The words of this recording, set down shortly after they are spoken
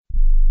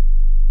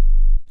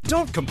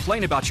Don't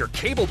complain about your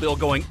cable bill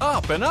going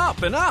up and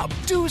up and up.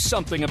 Do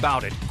something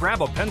about it.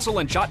 Grab a pencil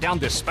and jot down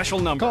this special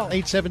number. Call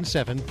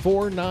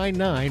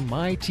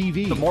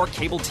 877-499-MY-TV. The more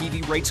cable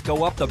TV rates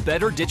go up, the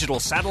better digital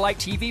satellite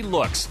TV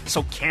looks.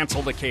 So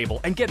cancel the cable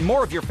and get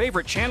more of your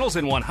favorite channels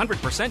in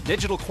 100%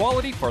 digital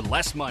quality for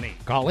less money.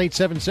 Call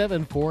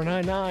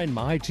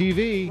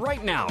 877-499-MY-TV.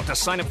 Right now to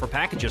sign up for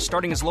packages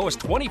starting as low as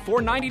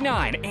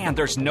 $24.99, and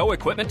there's no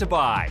equipment to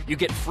buy. You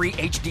get free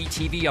HD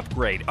TV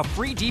upgrade, a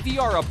free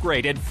DVR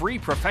upgrade, and free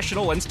professional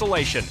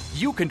installation.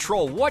 You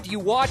control what you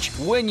watch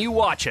when you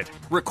watch it.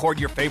 Record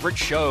your favorite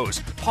shows,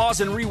 pause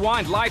and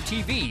rewind live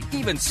TV,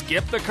 even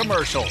skip the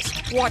commercials.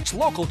 Watch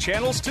local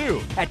channels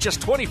too. At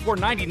just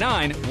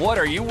 $24.99, what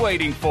are you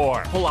waiting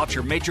for? Pull out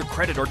your major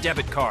credit or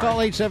debit card. Call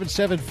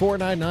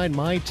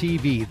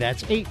 877-499-MY-TV.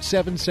 That's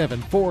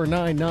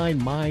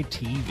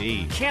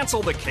 877-499-MY-TV.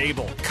 Cancel the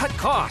cable, cut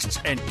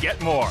costs, and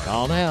get more.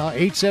 Call now,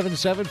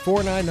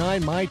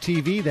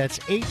 877-499-MY-TV. That's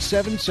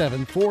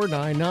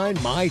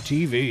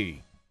 877-499-MY-TV.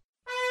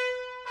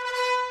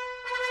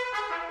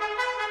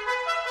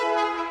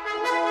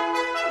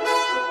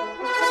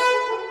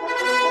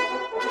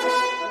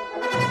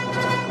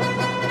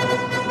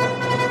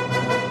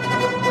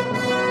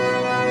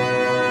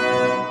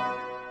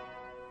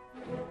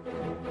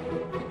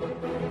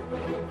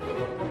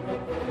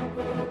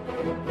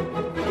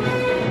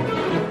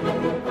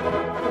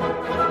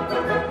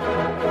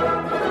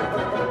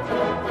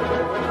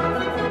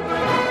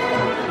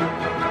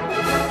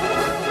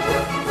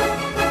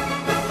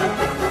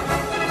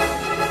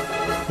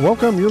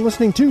 Welcome. You're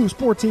listening to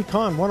Sports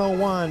Econ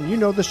 101. You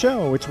know the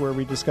show. It's where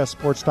we discuss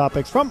sports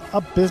topics from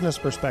a business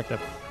perspective.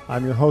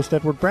 I'm your host,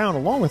 Edward Brown,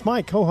 along with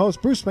my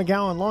co-host, Bruce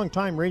McGowan,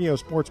 longtime radio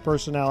sports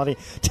personality.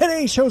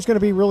 Today's show is going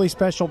to be really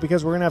special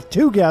because we're going to have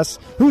two guests.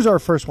 Who's our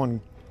first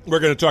one? We're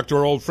going to talk to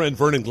our old friend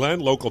Vernon Glenn,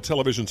 local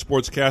television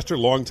sportscaster,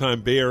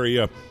 longtime Bay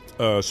Area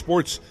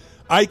sports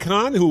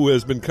icon who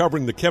has been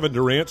covering the Kevin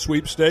Durant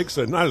sweepstakes.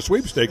 Not a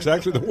sweepstakes,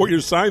 actually. The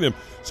Warriors signed him.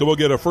 So we'll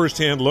get a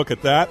first-hand look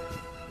at that.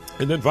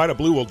 And then Vida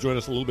Blue will join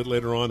us a little bit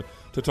later on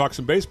to talk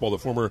some baseball. The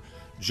former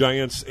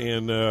Giants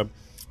and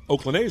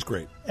Oakland A's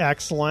great.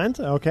 Excellent.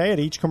 Okay,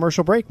 at each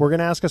commercial break, we're going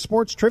to ask a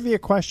sports trivia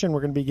question.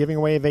 We're going to be giving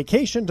away a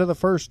vacation to the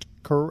first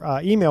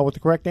email with the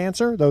correct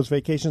answer. Those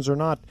vacations are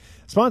not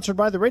sponsored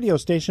by the radio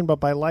station, but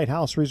by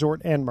Lighthouse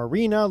Resort and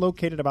Marina,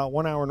 located about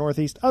 1 hour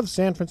northeast of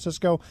San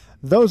Francisco.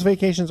 Those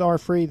vacations are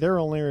free. Their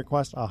only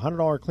request, a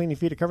 $100 cleaning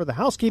fee to cover the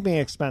housekeeping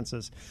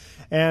expenses.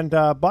 And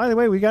by the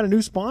way, we got a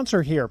new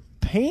sponsor here,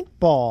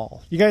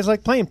 paintball. You guys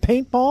like playing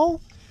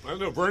paintball? I don't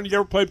know. Vern, you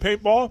ever played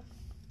paintball?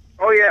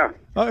 Oh, yeah.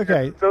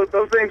 Okay. Those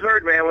things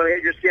hurt, man, when they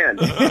hit your skin.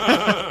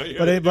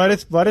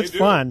 But it's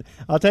fun.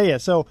 I'll tell you.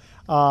 So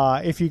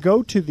if you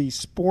go to the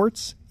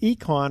Sports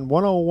Econ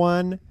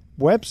 101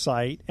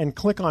 website and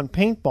click on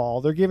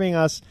paintball, they're giving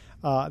us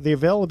the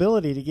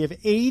availability to give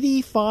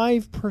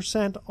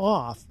 85%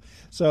 off.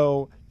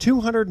 So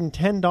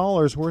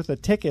 $210 worth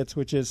of tickets,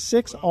 which is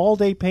 6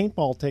 all-day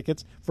paintball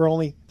tickets for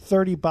only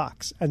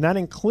 $30, and that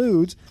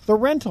includes the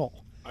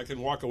rental. I can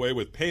walk away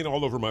with paint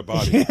all over my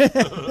body.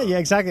 Yeah,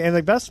 exactly. And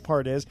the best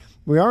part is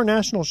we are a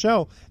national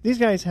show. These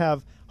guys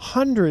have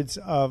hundreds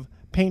of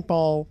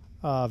paintball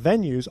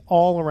venues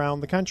all around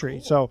the country.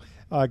 So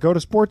go to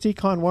Sports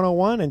Econ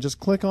 101 and just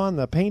click on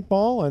the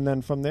paintball, and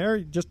then from there,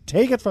 just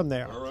take it from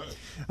there.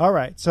 All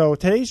right. So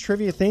today's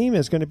trivia theme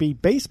is going to be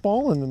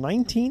baseball in the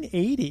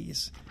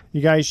 1980s.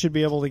 You guys should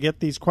be able to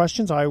get these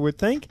questions, I would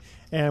think.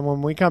 And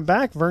when we come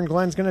back, Vern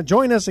Glenn's going to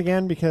join us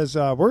again because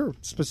we're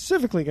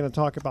specifically going to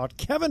talk about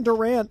Kevin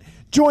Durant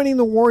joining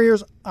the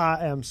Warriors.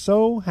 I am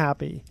so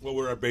happy. Well,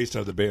 we're based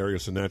out of the Bay Area,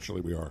 so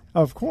naturally we are.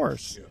 Of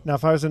course. Yeah. Now,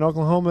 if I was in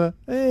Oklahoma,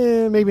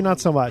 maybe not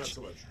so much.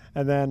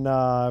 And then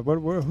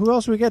who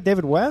else we got?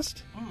 David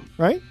West,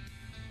 right?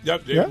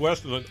 Yep, David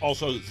West, and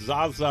also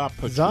Zaza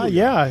Pachulia.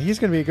 Yeah, he's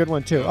going to be a good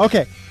one, too.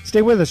 Okay,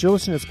 stay with us. You're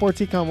listening to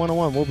Sports Econ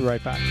 101. We'll be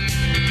right back.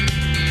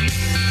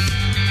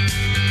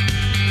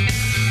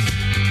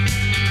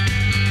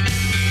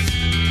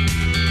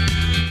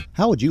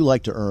 How would you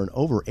like to earn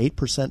over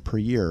 8% per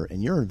year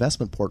in your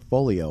investment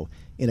portfolio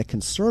in a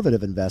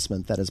conservative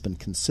investment that has been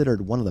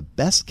considered one of the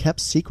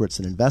best-kept secrets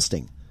in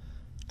investing?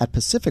 At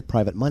Pacific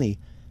Private Money,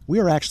 we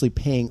are actually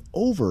paying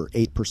over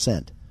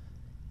 8%.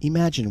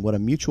 Imagine what a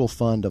mutual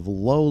fund of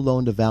low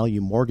loan-to-value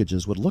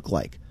mortgages would look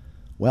like.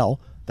 Well,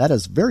 that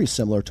is very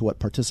similar to what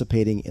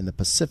participating in the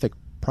Pacific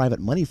Private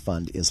Money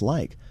Fund is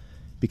like,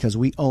 because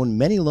we own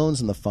many loans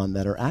in the fund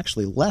that are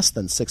actually less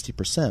than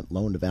 60%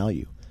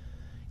 loan-to-value.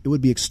 It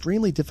would be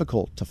extremely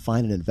difficult to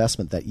find an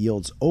investment that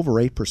yields over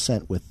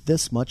 8% with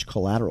this much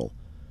collateral.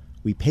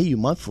 We pay you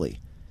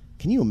monthly.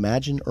 Can you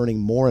imagine earning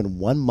more in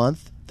 1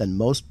 month than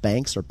most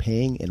banks are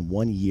paying in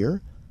 1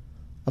 year?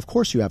 Of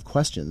course you have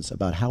questions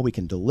about how we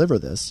can deliver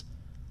this,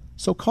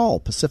 so call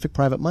Pacific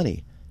Private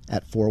Money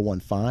at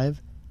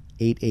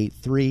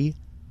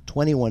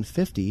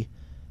 415-883-2150,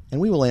 and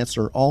we will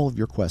answer all of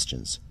your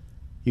questions.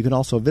 You can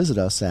also visit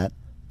us at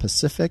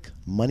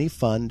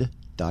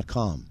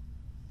pacificmoneyfund.com.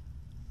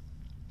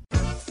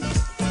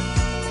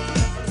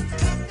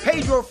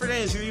 Pedro Pedro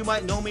Fernandez here. You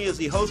might know me as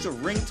the host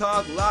of Ring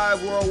Talk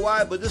Live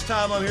Worldwide, but this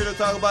time I'm here to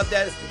talk about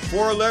that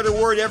four-letter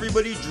word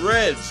everybody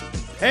dreads,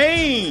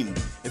 pain.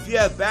 If you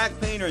have back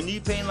pain or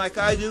knee pain like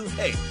I do,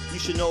 hey, you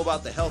should know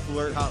about the Health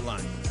Alert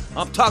Hotline.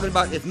 I'm talking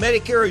about if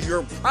Medicare is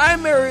your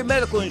primary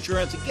medical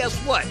insurance, and guess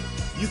what?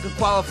 You can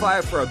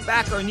qualify for a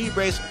back or knee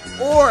brace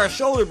or a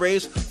shoulder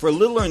brace for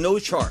little or no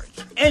charge.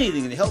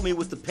 Anything to help me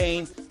with the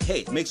pain,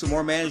 hey, makes it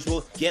more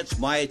manageable, gets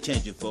my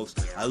attention, folks.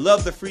 I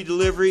love the free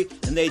delivery,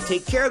 and they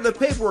take care of the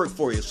paperwork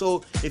for you.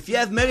 So if you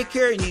have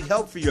Medicare and need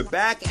help for your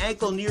back,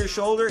 ankle, knee, or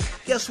shoulder,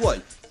 guess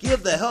what?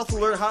 Give the Health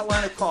Alert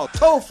Hotline a call,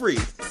 toll-free,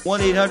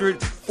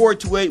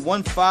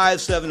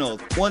 1-800-428-1570,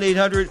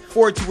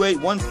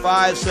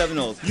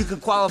 1-800-428-1570. You can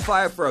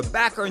qualify for a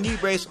back or knee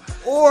brace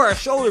or a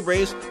shoulder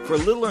brace for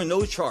little or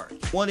no charge.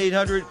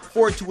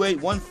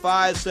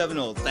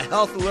 1-800-428-1570, the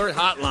Health Alert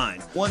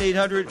Hotline,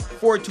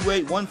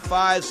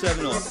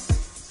 1-800-428-1570.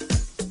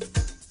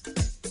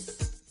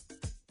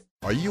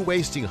 Are you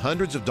wasting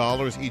hundreds of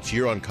dollars each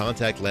year on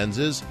contact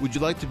lenses? Would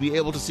you like to be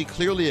able to see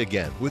clearly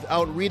again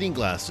without reading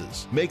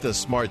glasses? Make the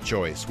smart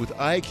choice with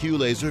IQ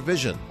Laser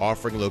Vision.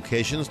 Offering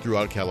locations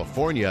throughout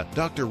California,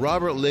 Dr.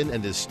 Robert Lin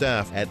and his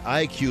staff at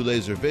IQ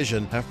Laser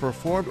Vision have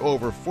performed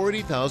over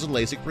 40,000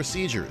 LASIK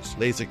procedures.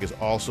 LASIK is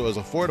also as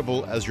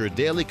affordable as your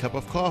daily cup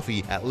of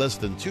coffee at less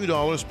than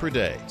 $2 per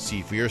day.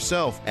 See for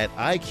yourself at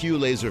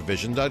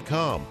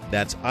IQLaserVision.com.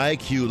 That's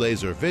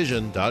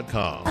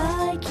IQLaserVision.com.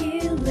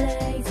 IQ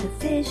Laser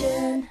Vision.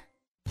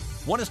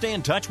 Want to stay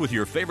in touch with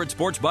your favorite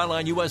Sports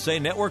Byline USA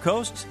network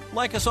hosts?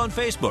 Like us on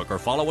Facebook or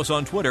follow us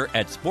on Twitter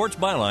at Sports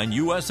Byline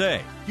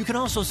USA. You can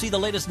also see the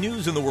latest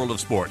news in the world of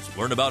sports,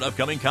 learn about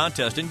upcoming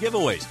contests and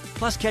giveaways,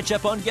 plus catch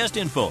up on guest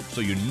info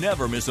so you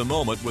never miss a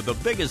moment with the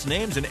biggest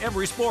names in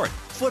every sport.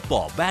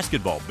 Football,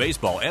 basketball,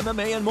 baseball,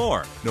 MMA, and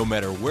more. No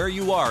matter where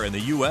you are in the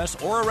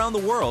U.S. or around the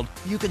world,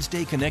 you can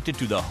stay connected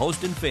to the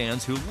host and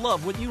fans who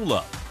love what you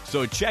love.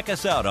 So check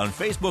us out on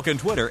Facebook and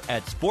Twitter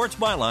at Sports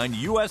Byline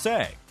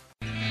USA.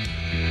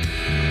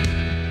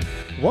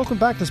 Welcome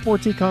back to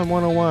Sports Econ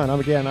 101.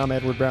 I'm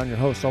Edward Brown, your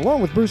host,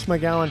 along with Bruce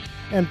McGowan.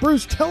 And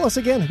Bruce, tell us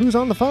again who's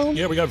on the phone.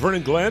 Yeah, we got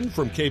Vernon Glenn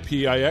from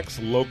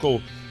KPIX,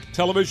 local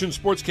television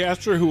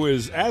sportscaster, who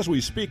is, as we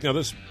speak, now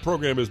this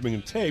program is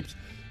being taped,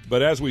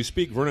 but as we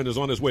speak, Vernon is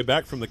on his way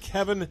back from the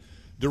Kevin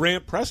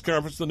Durant press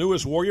conference, the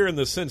newest Warrior and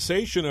the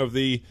sensation of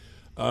the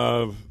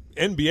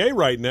NBA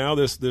right now,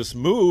 this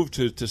move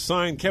to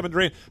sign Kevin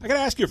Durant. I got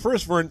to ask you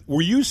first, Vern,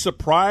 were you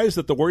surprised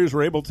that the Warriors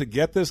were able to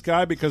get this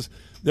guy? Because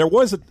there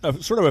was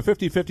a sort of a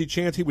 50-50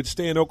 chance he would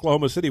stay in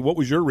Oklahoma City. What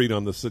was your read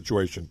on this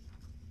situation?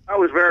 I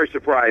was very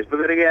surprised, but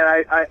then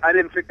again, I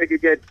didn't think they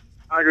could get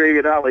Andre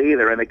Iguodala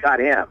either, and they got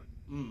him.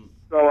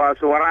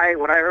 So when I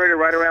heard it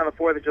right around the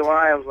 4th of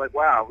July, I was like,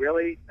 wow,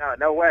 really?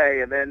 No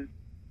way. And then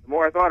the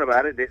more I thought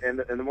about it, and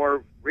the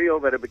more real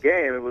that it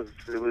became,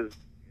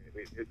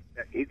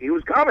 he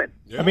was coming.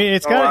 Yeah. I mean,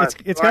 it's got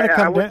to come down.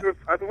 I went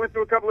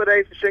through a couple of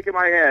days of shaking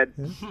my head.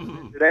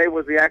 Today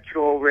was the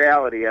actual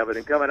reality of it,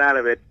 and coming out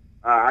of it,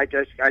 I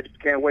just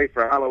can't wait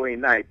for Halloween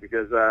night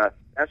because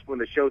that's when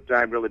the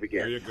showtime really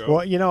begins. There you go.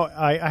 Well,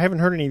 I haven't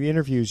heard any of the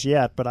interviews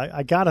yet, but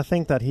I got to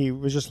think that he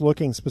was just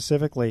looking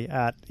specifically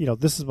at,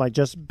 this is my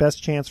just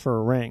best chance for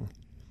a ring.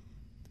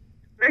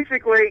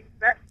 Basically,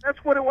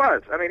 that's what it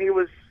was. I mean, he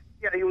was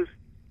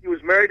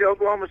married to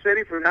Oklahoma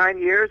City for 9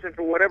 years, and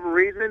for whatever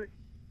reason,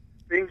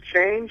 things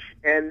changed,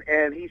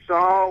 and he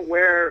saw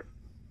where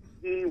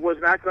he was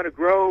not going to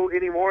grow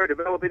anymore,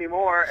 develop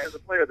anymore as a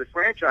player. The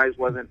franchise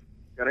wasn't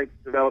going to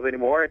develop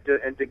anymore,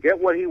 and to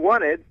get what he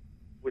wanted,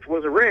 which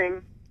was a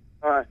ring,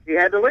 he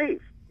had to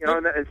leave.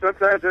 And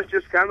sometimes that's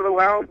just kind of the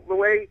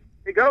way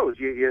it goes.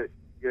 You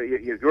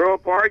grow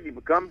apart, you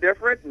become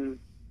different, and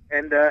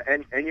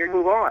you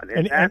move on.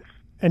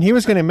 And he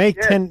was going to make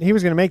 10. He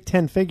was going to make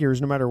 10 figures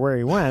no matter where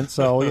he went.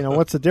 So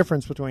what's the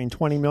difference between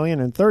 $20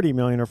 million and $30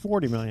 million or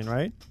 $40 million,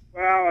 right?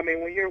 Well, I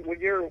mean, when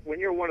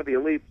you're one of the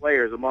elite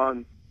players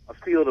among a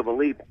field of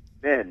elite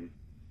men,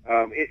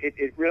 the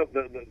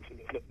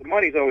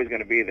money's always going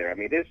to be there. I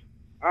mean,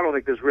 I don't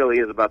think this really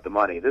is about the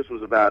money. This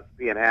was about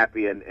being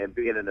happy and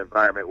being in an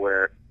environment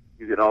where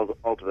you could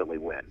ultimately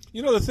win.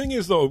 The thing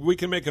is, though, we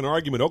can make an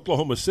argument.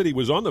 Oklahoma City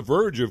was on the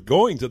verge of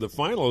going to the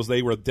finals. They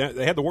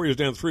had the Warriors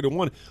down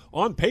 3-1.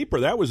 On paper,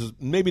 that was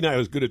maybe not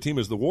as good a team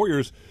as the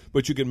Warriors,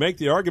 but you can make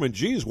the argument,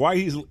 geez, why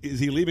is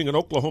he leaving an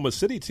Oklahoma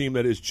City team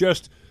that is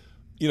just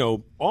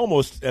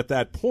almost at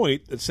that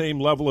point, at the same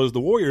level as the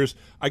Warriors?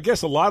 I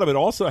guess a lot of it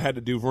also had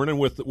to do, Vernon,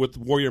 with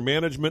Warrior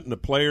management and the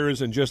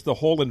players and just the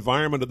whole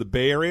environment of the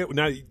Bay Area.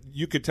 Now,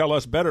 you could tell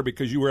us better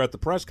because you were at the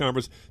press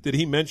conference. Did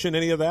he mention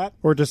any of that?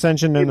 Or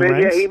dissension in the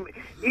ranks? Yeah,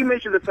 he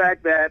mentioned the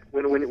fact that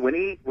when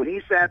he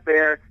sat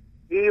there,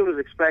 he was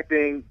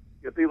expecting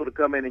people to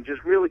come in and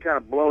just really kind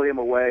of blow him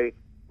away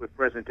with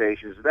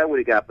presentations. That's what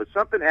he got. But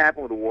something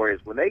happened with the Warriors.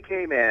 When they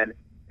came in,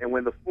 and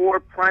when the four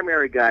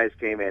primary guys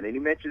came in, and he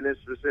mentioned this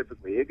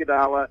specifically,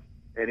 Iguodala,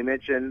 and he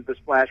mentioned the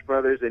Splash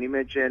Brothers, and he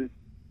mentioned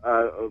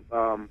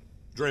Draymond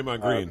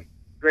Green.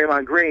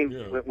 Draymond Green.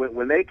 Yeah.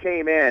 When they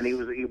came in, he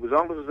was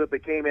almost as if they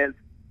came in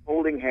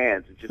holding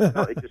hands. It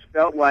just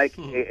felt like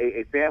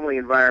a family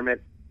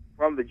environment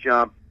from the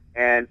jump.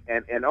 And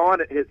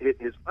on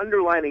his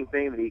underlining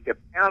thing that he kept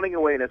pounding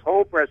away in his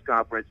whole press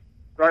conference,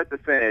 start to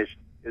finish,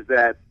 is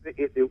that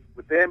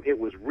with them it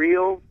was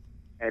real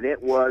and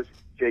it was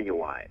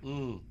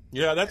genuine.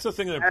 Yeah, that's the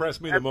thing that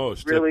impressed me the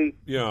most. Really,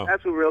 yeah,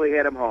 that's what really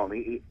hit him home.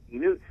 He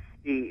knew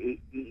he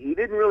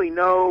didn't really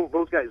know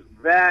those guys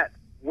that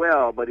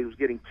well, but he was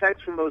getting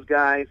texts from those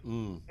guys,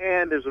 and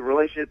there's a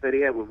relationship that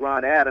he had with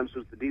Ron Adams,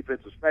 who's the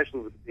defensive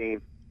specialist of the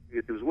team. He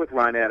was with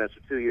Ron Adams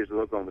for 2 years at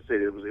Oklahoma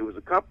City. It was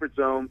a comfort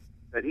zone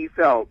that he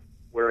felt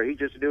where he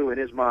just knew in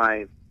his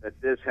mind that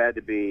this had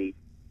to be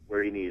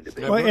where he needed to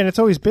be. Well, and it's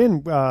always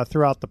been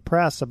throughout the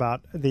press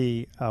about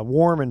the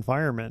warm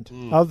environment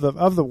of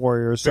the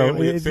Warriors. So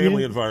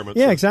family environment.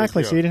 Yeah,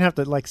 exactly. So you didn't have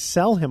to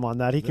sell him on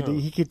that. He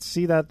could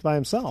see that by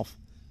himself.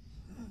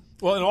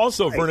 Well, and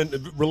also,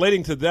 Vernon,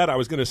 relating to that, I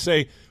was going to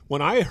say,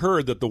 when I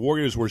heard that the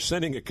Warriors were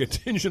sending a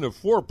contingent of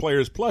 4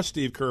 players, plus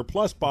Steve Kerr,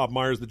 plus Bob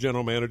Myers, the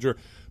general manager,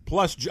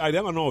 plus, I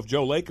don't know if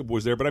Joe Lacob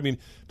was there, but I mean,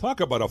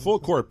 talk about a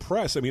full-court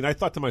press. I mean, I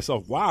thought to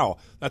myself, wow,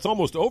 that's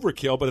almost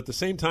overkill, but at the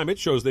same time, it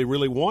shows they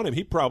really want him.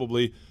 He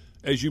probably,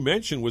 as you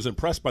mentioned, was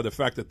impressed by the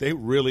fact that they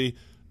really,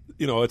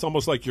 it's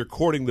almost like you're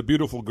courting the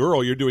beautiful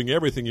girl. You're doing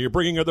everything. You're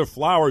bringing her the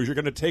flowers. You're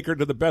going to take her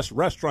to the best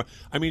restaurant.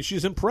 I mean,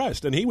 she's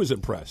impressed, and he was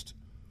impressed.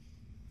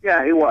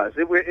 Yeah, he was.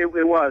 It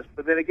was.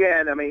 But then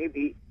again, I mean,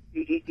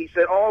 he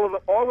said all of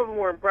them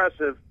were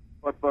impressive,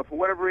 but for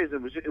whatever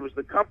reason, it was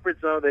the comfort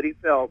zone that he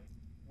felt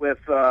with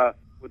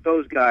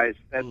those guys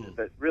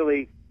that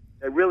really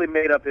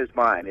made up his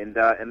mind.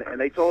 And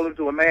they told him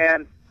to a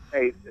man,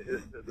 hey,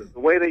 the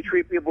way they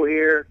treat people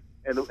here,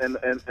 and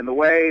the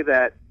way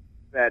that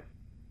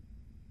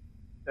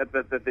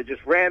they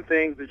just ran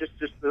things,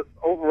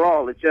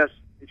 overall, it just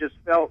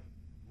felt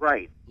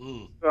right.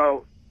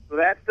 So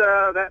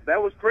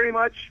that was pretty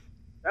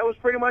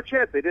much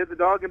it. They did the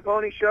dog and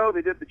pony show.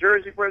 They did the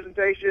jersey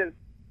presentation,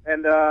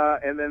 and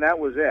then that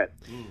was it.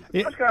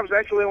 The press conference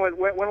actually went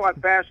a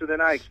lot faster than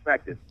I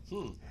expected.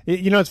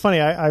 It's funny.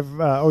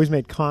 I've always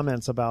made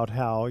comments about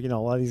how a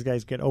lot of these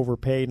guys get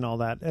overpaid and all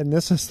that. And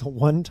this is the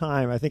one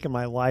time I think in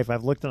my life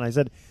I've looked and I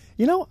said,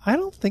 I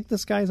don't think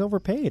this guy's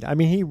overpaid. I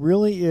mean, he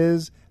really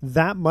is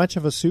that much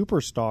of a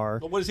superstar.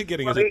 Well, what is he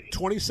getting? Is it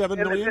 $27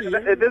 million a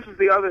year? And this is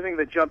the other thing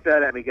that jumped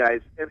out at me,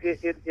 guys.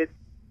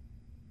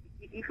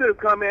 He could have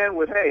come in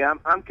with, "Hey,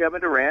 I'm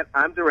Kevin Durant.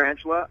 I'm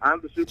Durantula. I'm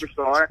the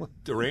superstar."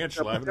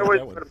 Durantula. I haven't heard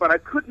that one. But I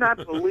could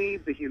not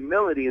believe the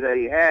humility that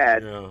he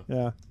had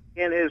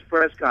in his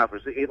press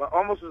conference.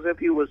 Almost as if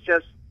he was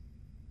just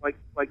like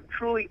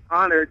truly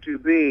honored to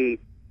be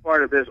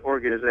part of this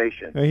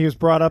organization. He was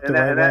brought up the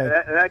right way.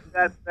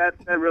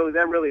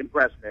 That really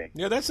impressed me.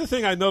 Yeah, that's the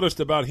thing I noticed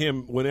about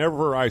him.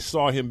 Whenever I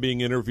saw him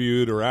being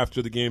interviewed or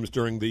after the games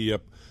during the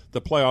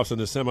playoffs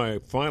and the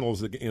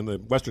semifinals in the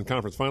Western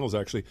Conference Finals,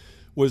 actually,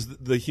 was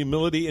the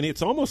humility, and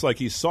it's almost like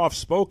he's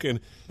soft-spoken,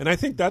 and I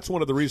think that's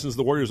one of the reasons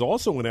the Warriors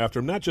also went after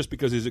him, not just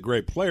because he's a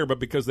great player, but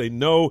because they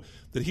know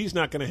that he's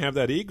not going to have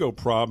that ego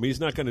problem.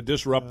 He's not going to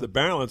disrupt the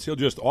balance. He'll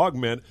just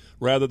augment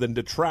rather than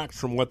detract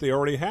from what they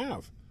already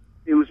have.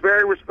 He was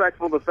very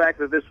respectful of the fact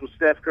that this was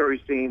Steph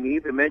Curry's team. He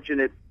even mentioned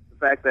the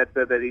fact that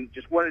he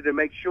just wanted to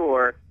make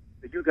sure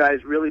that you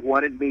guys really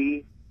wanted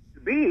me to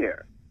be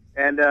here.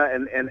 And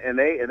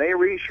they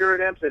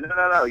reassured him, said,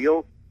 no,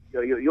 you'll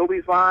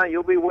be fine,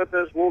 you'll be with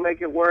us, we'll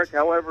make it work,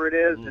 however it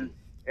is,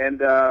 and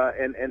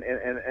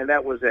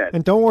that was it.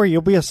 And don't worry,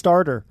 you'll be a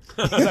starter.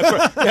 That's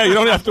right. Yeah, you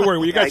don't have to worry.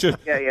 We got you.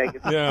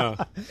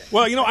 Yeah.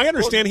 Well, I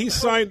understand he's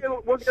signed.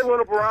 We'll get a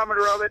little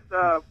barometer of it,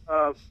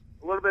 a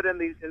little bit in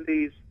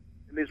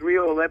these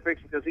Rio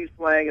Olympics because he's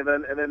playing, and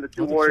then the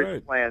two Warriors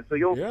are playing. So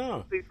you'll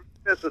see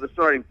this of the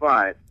starting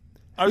 5.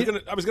 I was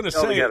going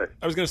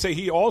to say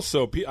he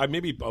also,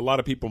 maybe a lot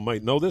of people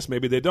might know this,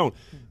 maybe they don't.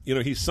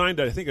 He signed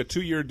I think a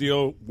 2-year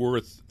deal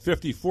worth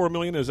 $54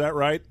 million. Is that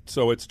right?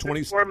 So it's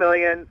 $24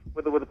 million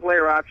with a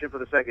player option for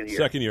the second year.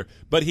 Second year,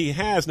 but he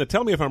has now.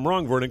 Tell me if I'm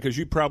wrong, Vernon, because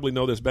you probably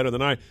know this better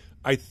than I.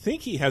 I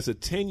think he has a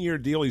 10-year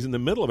deal. He's in the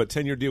middle of a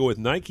 10-year deal with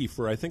Nike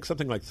for I think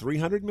something like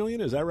 $300 million.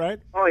 Is that right?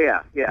 Oh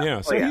yeah.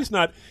 So he's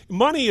not.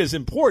 Money is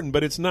important,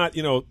 but it's not.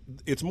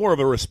 It's more of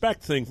a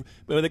respect thing.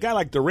 But with a guy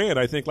like Durant,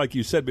 I think, like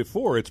you said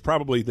before, it's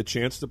probably the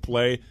chance to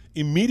play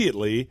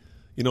immediately.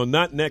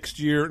 Not next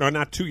year, or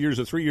not 2 years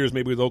or 3 years,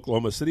 maybe with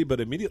Oklahoma City, but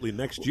immediately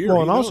next year.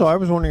 Well, and also I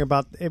was wondering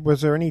about,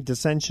 was there any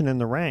dissension in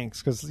the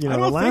ranks? Because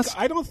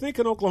I don't think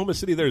in Oklahoma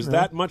City there's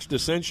that much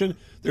dissension.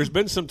 There's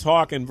been some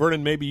talk, and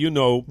Vernon, maybe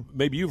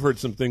you've heard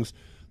some things.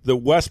 The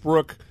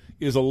Westbrook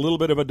is a little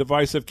bit of a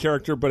divisive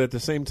character, but at the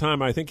same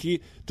time, I think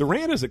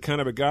Durant is a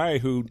kind of a guy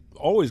who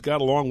always got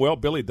along well.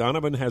 Billy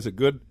Donovan has a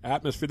good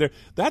atmosphere there.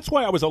 That's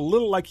why I was a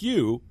little like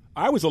you.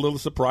 I was a little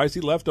surprised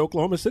he left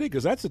Oklahoma City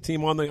because that's a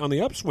team on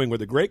the upswing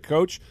with a great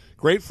coach,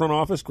 great front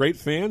office, great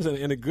fans,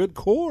 and a good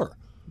core.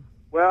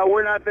 Well,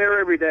 we're not there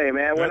every day,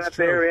 man. We're not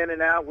true. there in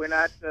and out. We're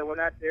not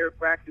there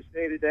practice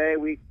day to day.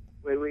 We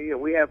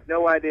have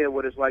no idea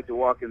what it's like to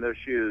walk in those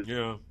shoes.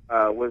 Yeah.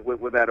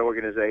 With that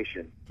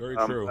organization. Very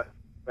true.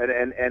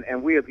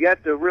 and we have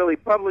yet to really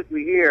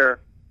publicly hear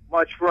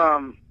much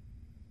from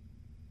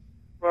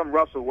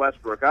Russell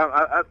Westbrook.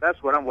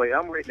 That's what I'm waiting.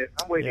 I'm waiting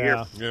to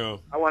hear. Yeah.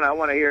 I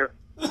want to hear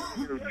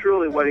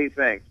truly what he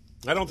thinks.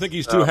 I don't think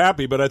he's too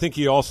happy, but I think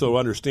he also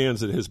understands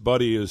that his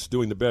buddy is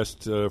doing the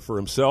best for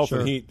himself,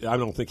 Sure. and I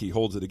don't think he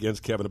holds it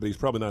against Kevin, but he's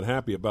probably not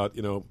happy about,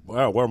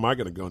 wow, where am I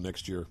going to go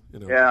next year?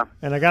 Yeah.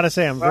 And I got to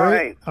say, I'm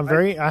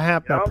very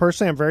happy.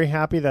 Personally, I'm very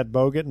happy that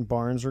Bogut and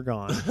Barnes are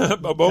gone.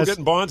 Bogut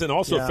and Bonds, and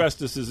also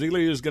Festus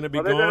Ezeli is going to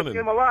be they're gone. going to see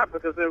him a lot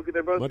because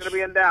they're both going to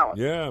be in Dallas.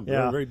 Yeah,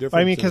 yeah. Very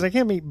different. I mean, because I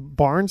can't believe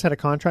Barnes had a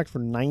contract for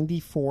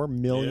 $94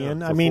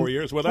 million. For I mean, 4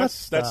 years. Well,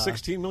 that's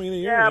 $16 million a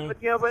year.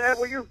 Yeah, but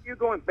Edward, you're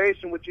going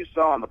based on what you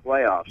saw in the playoffs.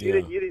 You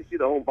didn't see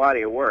the whole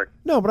body of work.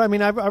 No, but I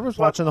mean, I was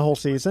watching the whole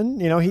season.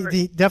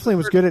 He definitely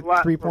was good at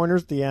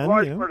 3-pointers at the end.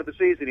 Large part of the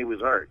season, he was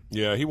hurt.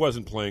 Yeah, he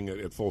wasn't playing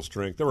at full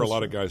strength. There were a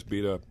lot of guys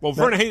beat up. Well,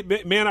 Vernon, hey,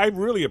 man, I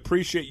really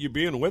appreciate you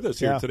being with us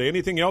here today.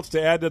 Anything else to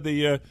add to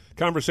the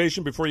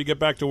conversation before you get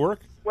back to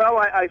work? Well,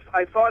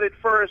 I thought at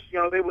first,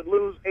 they would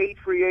lose 8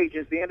 free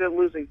agents. They ended up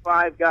losing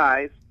 5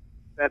 guys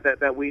as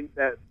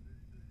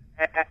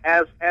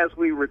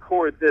we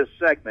record this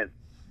segment.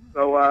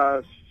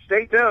 So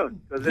stay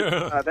tuned because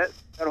that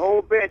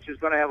whole bench is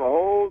going to have a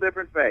whole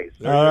different face.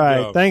 All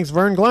right, thanks,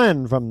 Vern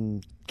Glenn from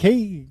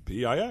PIX.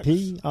 Yeah,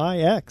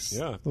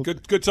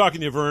 good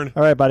talking to you, Vern.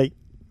 All right, buddy.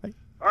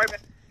 All right, man.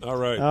 All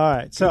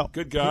right. So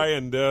good guy,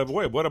 and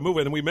boy, what a move!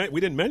 And we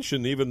didn't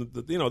mention even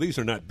these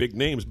are not big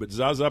names, but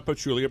Zaza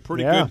Pachulia,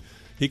 pretty good.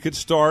 He could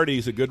start.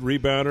 He's a good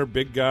rebounder,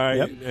 big guy,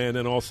 and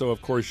then also,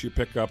 of course, you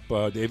pick up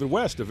David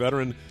West, a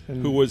veteran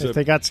who was. If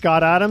they got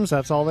Scott Adams,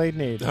 that's all they'd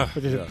need to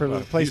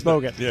replace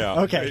Bogut.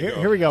 Okay,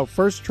 here we go.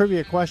 First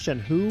trivia question: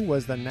 who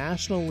was the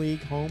National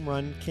League home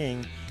run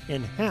king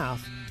in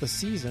half the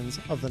seasons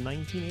of the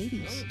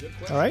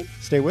 1980s? All right,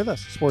 stay with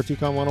us. Sports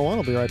Econ 101.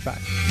 I'll be right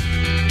back.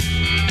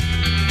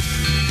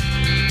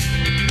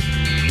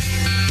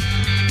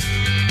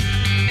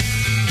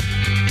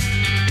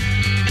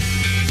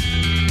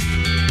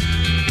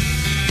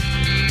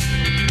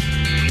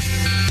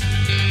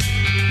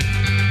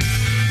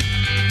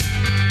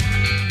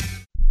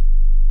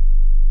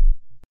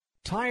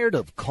 Tired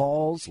of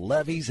calls,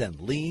 levies, and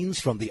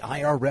liens from the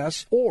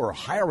IRS or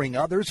hiring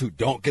others who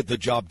don't get the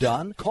job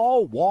done?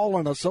 Call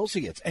Wall &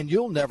 Associates and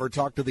you'll never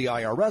talk to the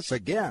IRS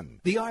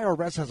again. The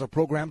IRS has a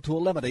program to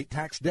eliminate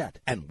tax debt,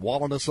 and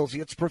Wall &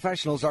 Associates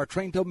professionals are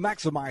trained to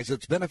maximize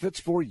its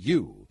benefits for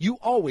you. You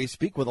always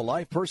speak with a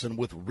live person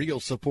with real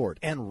support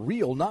and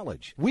real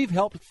knowledge. We've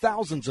helped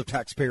thousands of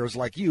taxpayers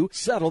like you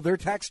settle their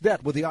tax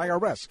debt with the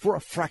IRS for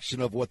a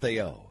fraction of what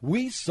they owe.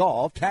 We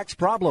solve tax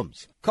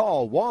problems.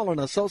 Call Wall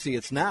 &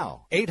 Associates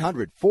now,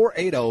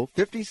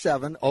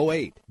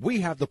 800-480-5708.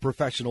 We have the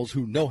professionals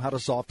who know how to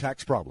solve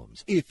tax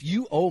problems. If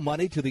you owe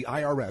money to the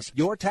IRS,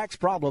 your tax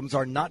problems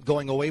are not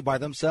going away by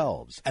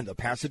themselves, and the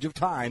passage of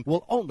time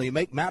will only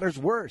make matters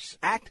worse.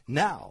 Act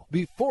now,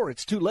 before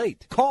it's too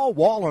late. Call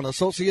Wall &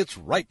 Associates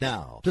right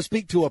now to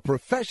speak to a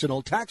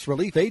professional tax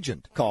relief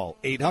agent. Call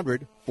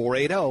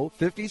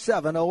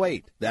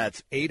 800-480-5708.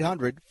 That's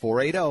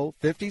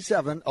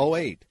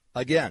 800-480-5708.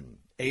 Again,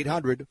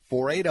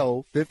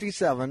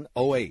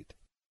 800-480-5708.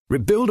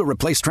 Rebuild or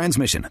replace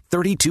transmission,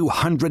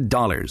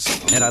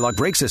 $3,200. Anti-lock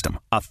brake system,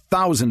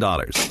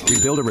 $1,000.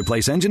 Rebuild or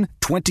replace engine,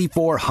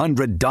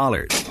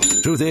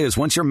 $2,400. Truth is,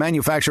 once your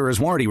manufacturer's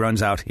warranty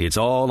runs out, it's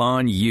all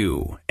on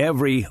you.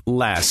 Every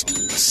last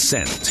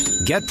cent.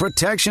 Get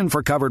protection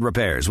for covered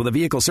repairs with a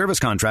vehicle service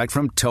contract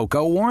from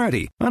Toco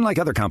Warranty. Unlike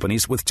other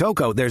companies, with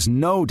Toco, there's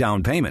no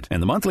down payment, and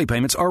the monthly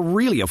payments are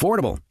really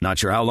affordable. Not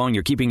sure how long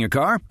you're keeping your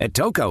car? At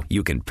Toco,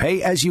 you can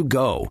pay as you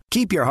go.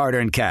 Keep your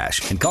hard-earned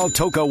cash and call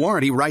Toco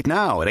Warranty right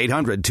now at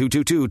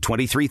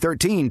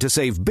 800-222-2313 to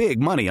save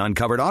big money on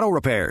covered auto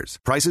repairs.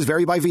 Prices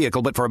vary by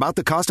vehicle, but for about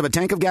the cost of a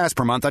tank of gas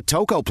per month, a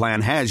Toco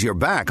plan has your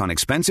back on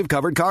expensive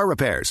covered car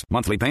repairs.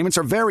 Monthly payments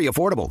are very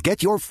affordable.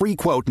 Get your free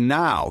quote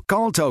now.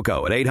 Call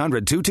Toco at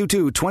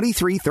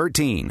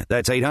 800-222-2313.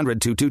 That's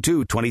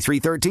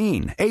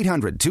 800-222-2313.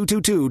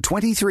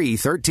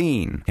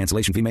 800-222-2313.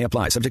 Cancellation fee may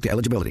apply. Subject to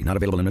eligibility. Not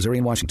available in Missouri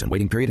and Washington.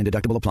 Waiting period and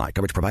deductible apply.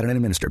 Coverage provided and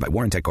administered by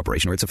Warrantech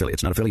Corporation or its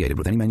affiliates. Not affiliated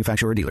with any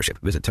manufacturer or dealership.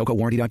 Visit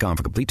TocoWarranty.com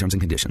for complete terms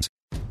and conditions.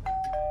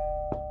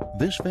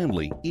 This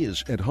family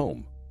is at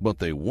home, but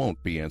they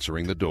won't be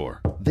answering the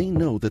door. They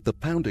know that the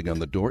pounding on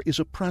the door is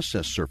a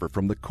process server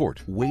from the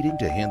court waiting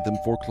to hand them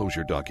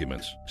foreclosure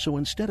documents. So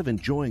instead of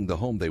enjoying the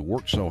home they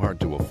worked so hard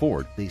to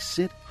afford, they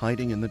sit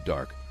hiding in the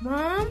dark.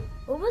 Mom,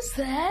 what was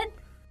that?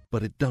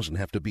 But it doesn't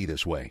have to be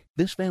this way.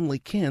 This family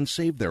can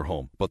save their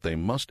home, but they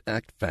must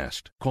act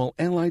fast. Call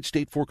Allied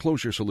State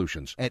Foreclosure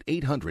Solutions at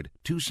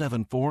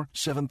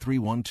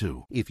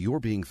 800-274-7312. If you're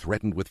being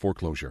threatened with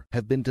foreclosure,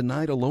 have been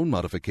denied a loan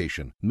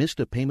modification, missed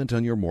a payment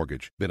on your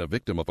mortgage, been a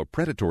victim of a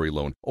predatory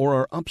loan, or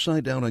are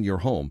upside down on your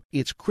home,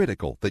 it's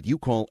critical that you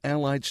call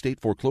Allied State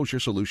Foreclosure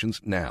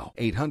Solutions now.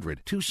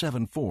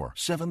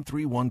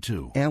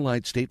 800-274-7312.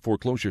 Allied State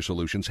Foreclosure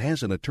Solutions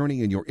has an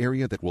attorney in your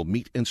area that will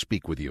meet and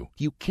speak with you.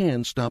 You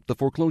can stop the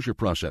foreclosure foreclosure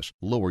process,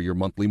 lower your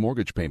monthly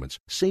mortgage payments,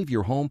 save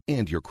your home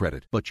and your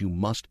credit. But you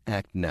must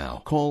act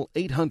now. Call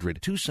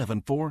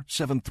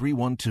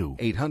 800-274-7312.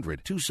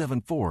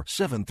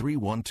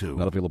 800-274-7312.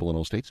 Not available in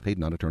all states. Paid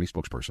non-attorney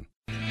spokesperson.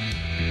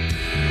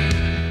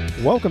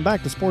 Welcome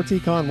back to Sports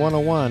Econ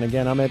 101.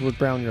 Again, I'm Edward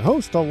Brown, your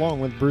host,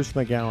 along with Bruce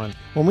McGowan.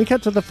 When we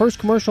cut to the first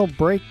commercial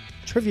break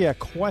trivia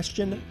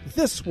question,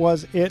 this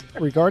was it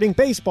regarding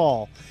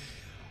baseball.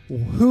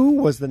 Who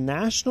was the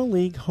National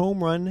League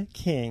home run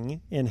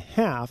king in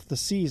half the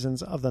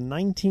seasons of the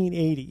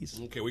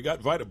 1980s? Okay, we got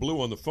Vida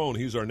Blue on the phone.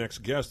 He's our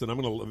next guest, and I'm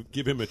going to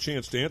give him a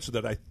chance to answer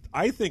that.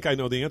 I think I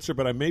know the answer,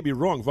 but I may be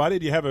wrong. Vida,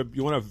 do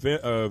you want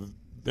to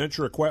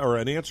venture or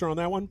an answer on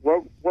that one?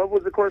 What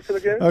was the question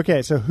again?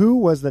 Okay, so who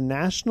was the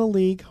National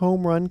League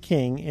home run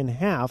king in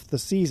half the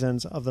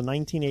seasons of the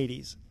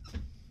 1980s?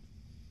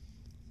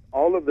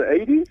 All of the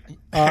 80s?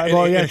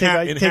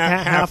 Take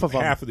half of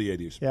them. Half of the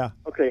 80s. Yeah.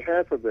 Okay,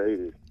 half of the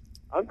 80s.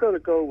 I'm going to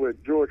go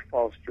with George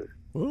Foster.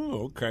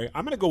 Oh, okay.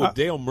 I'm going to go with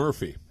Dale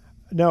Murphy.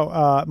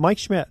 No, Mike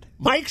Schmidt.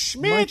 Mike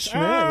Schmidt. Mike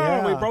Schmidt,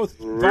 yeah. We both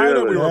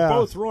Really? we were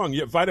both wrong.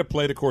 Yeah, Vida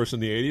played, of course, in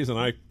the 80s, and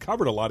I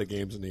covered a lot of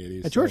games in the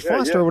 80s. And George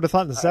Foster would have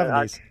thought in the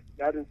 70s.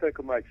 I didn't think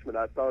of Mike Schmidt.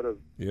 I thought of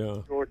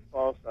George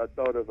Foster. I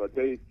thought of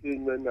Dave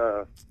Kingman.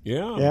 He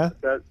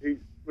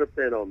whipped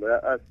in on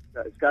that.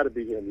 It's got to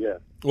be him, yeah.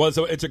 Well,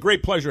 it's a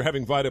great pleasure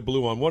having Vida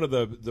Blue on. One of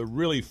the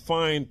really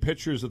fine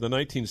pitchers of the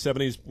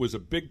 1970s, was a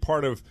big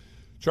part of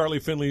Charlie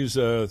Finley's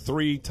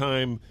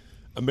three-time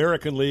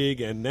American League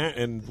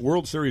and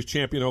World Series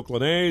champion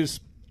Oakland A's,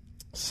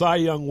 Cy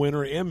Young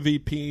winner,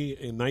 MVP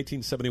in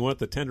 1971 at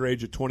the tender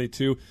age of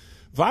 22.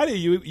 Vida,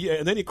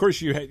 and then of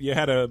course you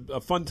had a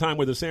fun time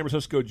with the San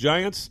Francisco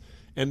Giants,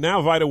 and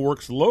now Vida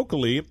works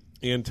locally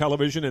in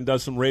television and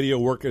does some radio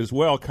work as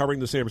well, covering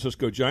the San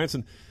Francisco Giants.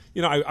 And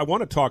I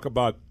want to talk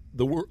about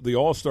the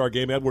All-Star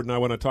game. Edward and I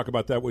want to talk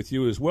about that with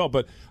you as well.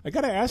 But I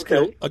got to ask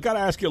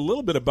you a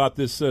little bit about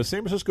this San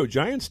Francisco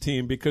Giants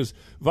team, because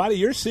Vida,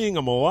 you're seeing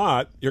them a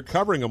lot, you're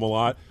covering them a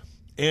lot,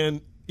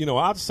 and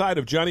outside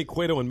of Johnny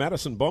Cueto and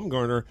Madison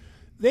Bumgarner,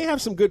 they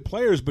have some good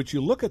players. But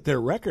you look at their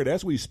record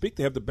as we speak;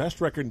 they have the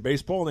best record in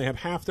baseball, and they have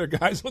half their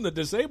guys on the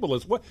disabled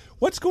list.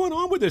 What's going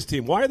on with this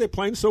team? Why are they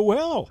playing so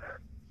well?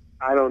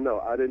 I don't know.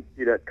 I didn't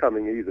see that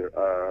coming either.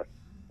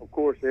 Of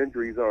course,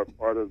 injuries are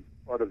part of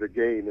the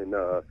game, and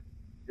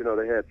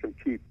they had some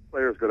key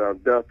players go down.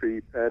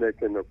 Duffy,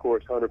 Panic, and of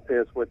course Hunter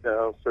Pence went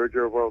down.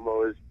 Sergio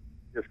Romo has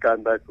just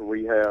gotten back from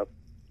rehab.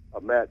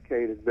 Matt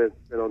Cain has been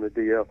on the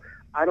DL.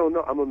 I don't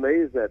know. I'm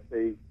amazed that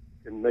they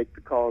can make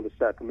the call to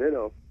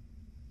Sacramento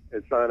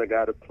and find a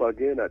guy to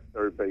plug in at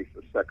third base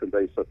or second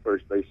base or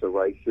first base or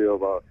right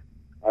field,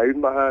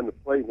 even behind the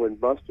plate when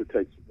Buster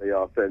takes the day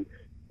off. And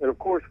of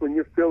course, when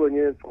you're filling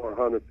in for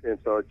Hunter Pence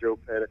or Joe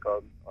Panic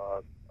or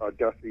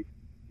Duffy, you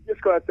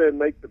just go out there and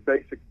make the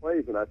basic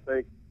plays. And I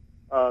think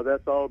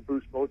that's all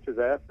Bruce Bochy has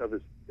asked of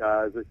his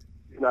guys.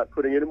 He's not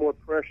putting any more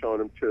pressure on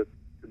them to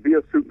be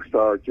a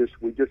superstar.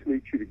 We just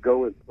need you to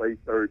go and play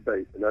third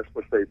base, and that's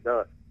what they've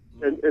done.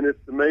 And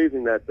it's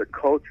amazing that the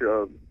culture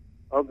of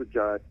the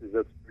Giants is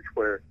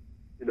where,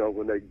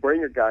 when they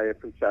bring a guy in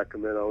from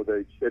Sacramento,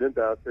 they sit him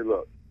down and say,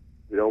 look,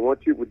 we don't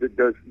want you.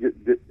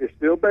 It's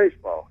still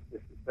baseball.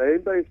 It's the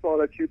same baseball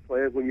that you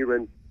played when you're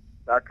in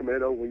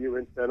Sacramento, when you're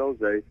in San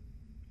Jose.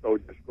 So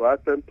just go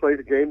out there and play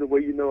the game the way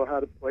you know how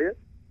to play it,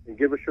 and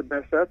give us your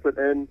best effort.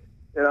 And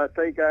I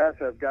think guys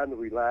have gotten to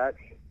relax.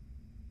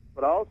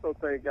 But I also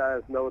think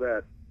guys know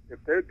that if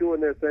they're doing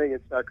their thing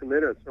in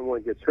Sacramento and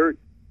someone gets hurt,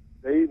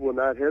 they will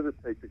not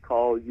hesitate to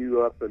call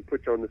you up and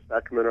put you on the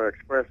Sacramento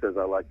Express, as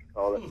I like to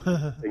call it,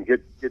 and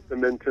get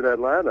them into that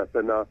lineup.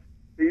 And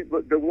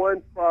the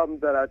one problem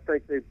that I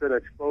think they've been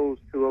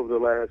exposed to over the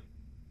last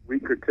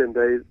week or 10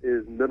 days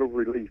is middle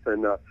relief.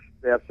 And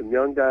they have some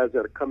young guys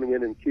that are coming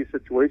in key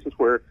situations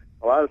where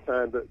a lot of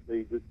times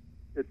they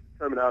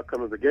determine the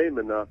outcome of the game.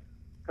 And a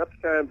couple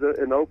of times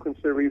in the Oakland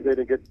series, they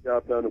didn't get the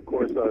job done. Of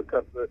course,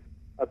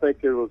 I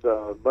think it was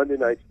Monday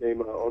night's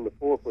game on the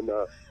 4th when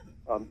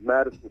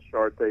Madison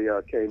Sharp, they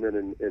came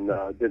in and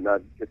did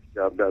not get the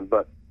job done.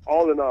 But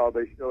all in all,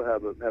 they still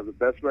have the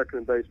best record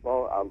in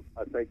baseball.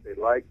 I think they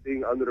like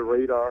being under the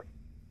radar.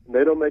 And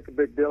they don't make a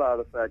big deal out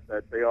of the fact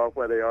that they are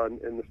where they are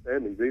in the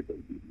standings either.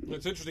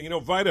 It's interesting.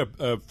 Vida,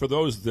 for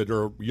those that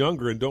are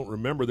younger and don't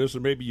remember this, or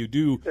maybe you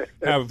do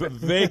have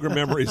vague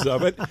memories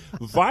of it,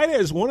 Vida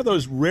is one of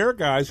those rare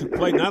guys who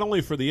played not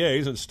only for the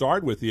A's and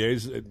starred with the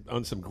A's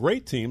on some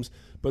great teams,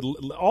 but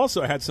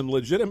also had some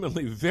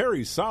legitimately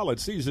very solid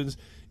seasons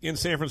in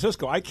San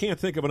Francisco. I can't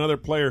think of another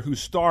player who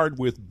starred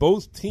with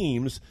both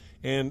teams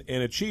and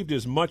achieved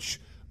as much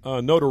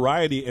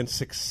notoriety and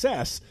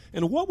success.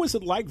 And what was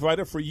it like,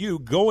 Vida, for you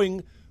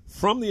going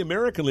from the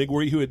American League,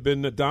 where you had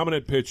been a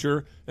dominant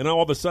pitcher, and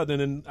all of a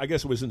sudden, I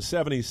guess it was in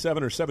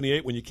 77 or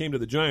 78 when you came to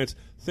the Giants,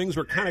 things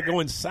were kind of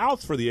going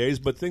south for the A's,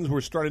 but things were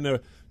starting to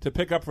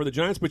pick up for the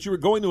Giants. But you were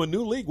going to a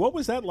new league. What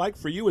was that like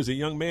for you as a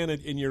young man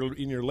in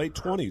your late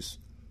 20s?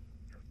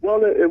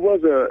 Well, it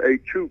was a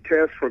true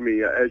test for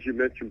me, as you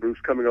mentioned, Bruce,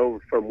 coming over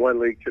from one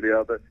league to the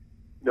other.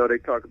 they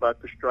talk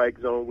about the strike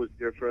zone was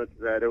different,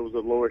 that it was a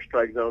lower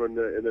strike zone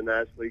in the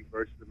National League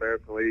versus the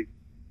American League,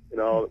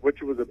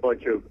 which was a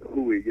bunch of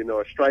hooey.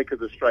 A strike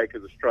is a strike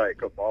is a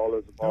strike. A ball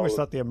is a ball. I always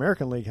thought the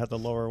American League had the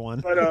lower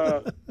one. But,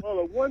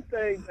 the one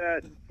thing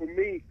that, for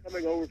me,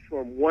 coming over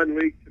from one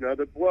league to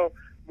another,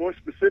 more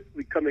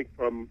specifically coming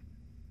from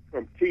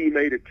Team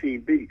A to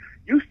Team B,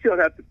 you still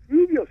have to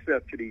prove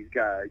yourself to these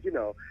guys.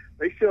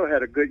 They still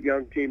had a good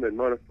young team in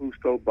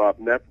Montefusco. Bob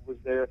Nepper was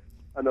there.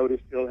 I know they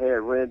still had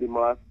Randy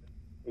Moss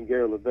and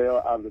Gary Lavelle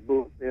out of the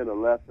bullpen, a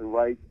left and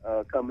right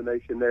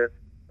combination there.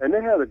 And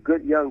they had a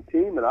good young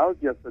team, and I was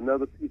just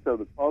another piece of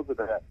the puzzle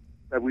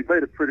that we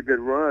made a pretty good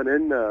run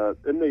in the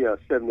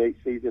 7-8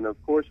 season. Of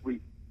course,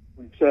 we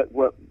set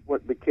what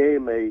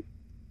became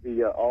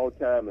the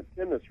all-time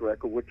attendance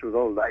record, which was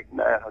only like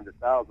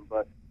 900,000.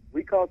 But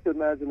we caught the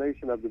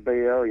imagination of the Bay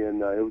Area,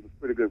 and it was a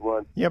pretty good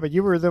run. Yeah, but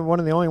you were one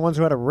of the only ones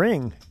who had a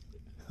ring.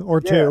 Or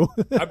two.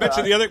 I bet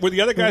you were the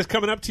other guys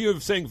coming up to you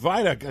saying,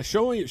 "Vida,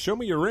 show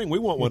me your ring. We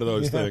want one of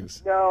those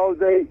things." No,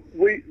 the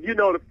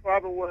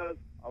problem was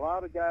a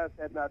lot of guys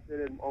had not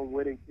been on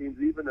winning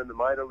teams, even in the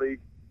minor league.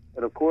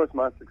 And of course,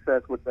 my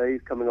success with the A's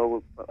coming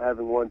over,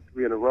 having won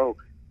 3 in a row,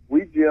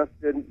 we just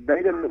didn't.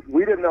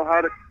 We didn't know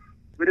how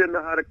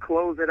to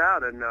close it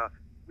out. And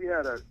we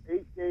had an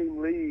 8-game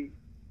lead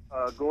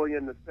going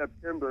into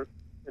September.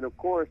 And of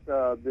course,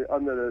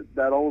 under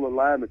that old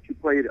alignment, you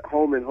played at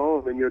home and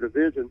home in your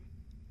division.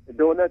 And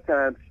during that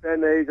time,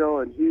 San Diego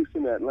and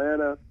Houston,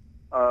 Atlanta,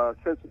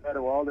 Cincinnati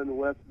were all in the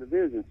Western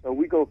Division. So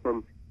we go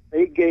from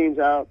 8 games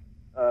out,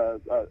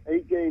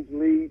 8 games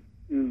lead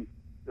to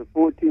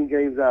 14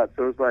 games out.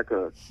 So it's like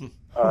a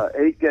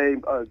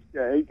 8-game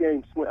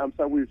swing. I'm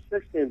sorry, we were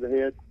 6 games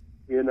ahead.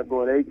 We ended up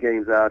going 8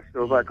 games out.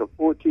 So it's like a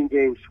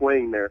 14-game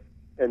swing there.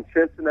 And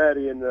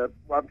Cincinnati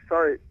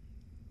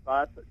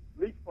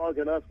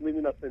leapfrogging us,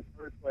 leading us in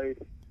third place.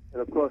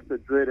 And, of course, the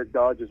dreaded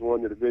Dodgers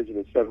won the division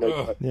in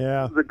 7-8.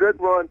 Yeah. It was a good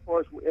run for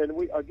us. And,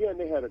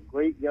 they had a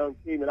great young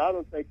team. And I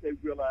don't think they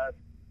realized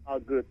how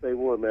good they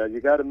were, man.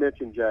 You got to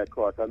mention Jack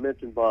Clark. I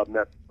mentioned Bob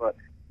Nepper. But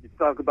you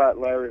talk about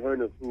Larry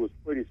Herndon, who was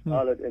pretty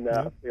solid in the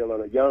outfield,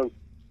 and a young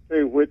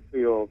Terry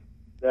Whitfield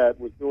that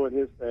was doing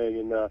his thing.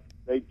 And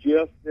they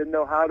just didn't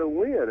know how to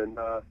win. And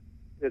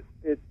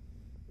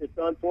it's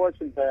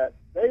unfortunate that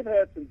they've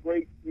had some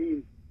great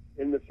teams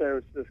in the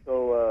San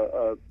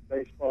Francisco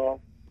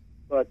baseball.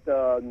 But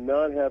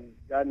none have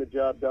gotten the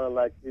job done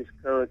like this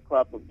current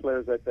crop of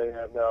players that they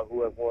have now,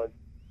 who have won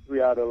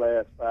 3 out of the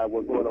last 5.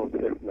 We're going on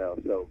 6 now.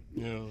 So,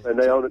 and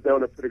they're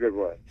on a pretty good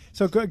run.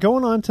 So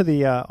going on to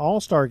the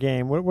All-Star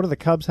game, what do the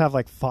Cubs have,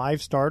 like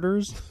 5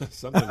 starters?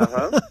 Something.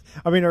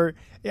 I mean,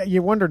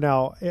 you wonder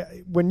now,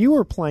 when you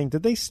were playing,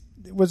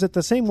 was it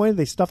the same way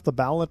they stuffed the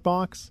ballot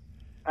box?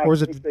 Or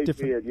was it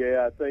different? Did.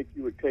 Yeah, I think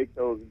you would take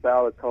those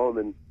ballots home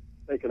and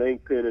take an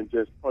ink pen and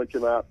just punch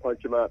them out.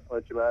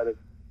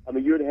 I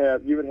mean, you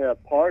would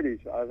have parties.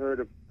 I've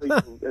heard of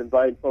people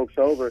inviting folks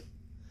over,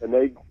 and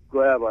they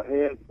grab a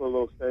handful of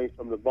those things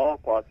from the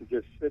ballpark and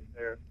just sit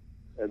there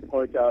and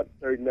punch out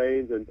certain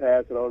names and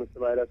pass it on to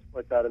somebody else,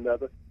 punch out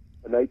another,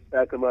 and they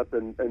stack them up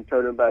and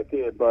turn them back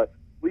in. But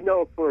we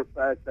know for a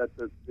fact that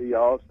the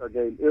All-Star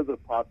game is a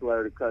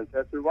popularity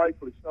contest, and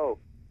rightfully so.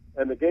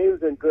 And the game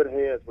is in good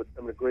hands with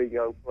some of the great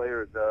young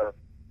players.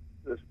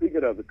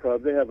 Speaking of the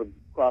Cubs, they have a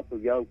crop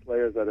of young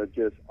players that are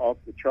just off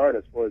the chart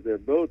as far as their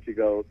ability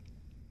goes.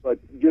 But,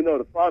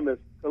 the problem is,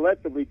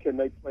 collectively, can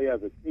they play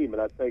as a team?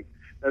 And I think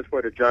that's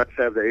where the Giants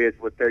have the edge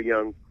with their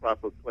young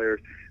crop of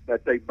players,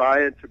 that they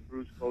buy into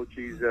Bruce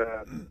Bochy's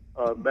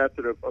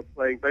method of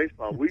playing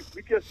baseball. We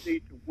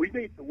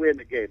need to win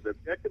the game. The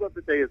objective of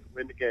the day is to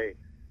win the game.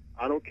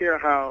 I don't care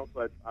how,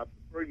 but I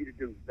prefer you to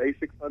do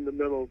basic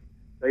fundamental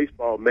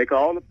baseball. Make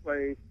all the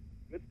plays.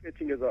 Good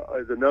pitching is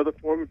another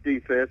form of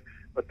defense,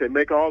 but they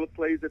make all the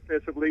plays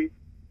defensively.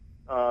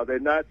 They're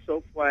not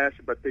so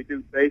flashy, but they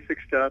do basic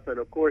stuff. And,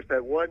 of course,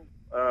 that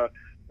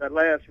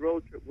last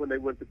road trip when they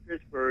went to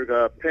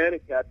Pittsburgh,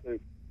 Panic got the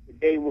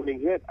game-winning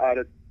hit out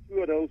of 2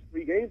 of those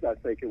 3 games, I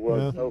think it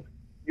was. Yeah. So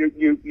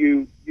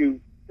you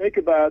think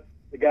about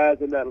the guys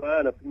in that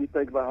lineup, and you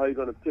think about how you're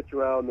going to pitch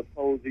around the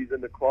Posies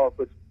and the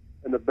Crawfords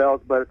and the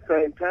Bells. But at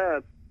the same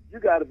time, you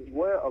got to be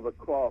aware of a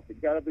Crawford.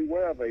 You got to be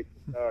aware of a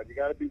you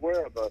got to be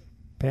aware of a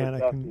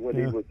Panic when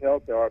he was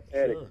healthy or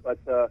Panic. Sure.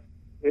 But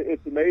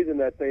it's amazing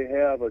that they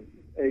have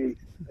a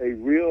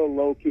real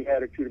low-key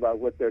attitude about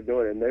what they're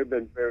doing, and they've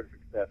been very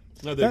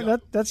successful.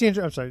 That's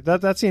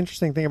the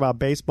interesting thing about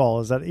baseball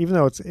is that even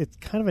though it's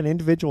kind of an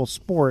individual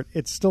sport,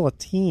 it's still a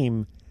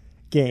team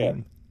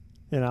game.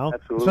 Yeah.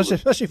 Absolutely.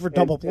 Especially for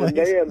double plays.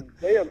 And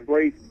they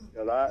embrace each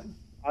other.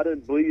 I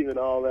didn't believe in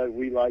all that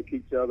we like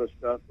each other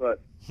stuff, but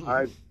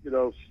I've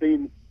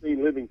seen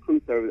living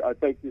proof there. I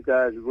think these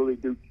guys really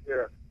do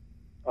care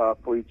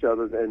for each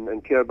other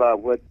and care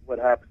about what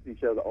happens to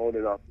each other on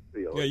and off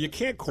the field. Yeah, you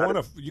can't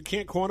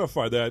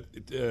quantify that.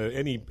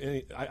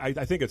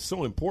 I think it's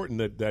so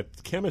important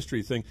that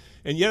chemistry thing,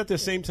 and yet at the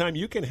same time,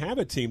 you can have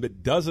a team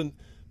that doesn't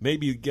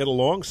maybe get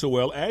along so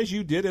well as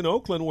you did in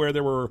Oakland, where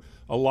there were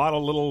a lot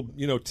of little,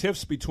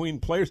 tiffs between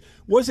players.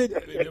 Was it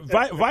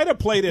Vita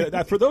played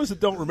it? For those that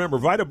don't remember,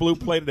 Vita Blue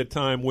played at a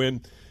time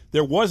when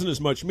there wasn't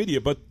as much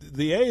media, but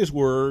the A's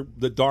were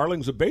the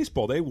darlings of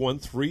baseball. They won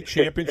 3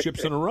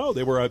 championships in a row.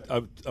 They were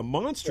a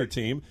monster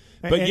team,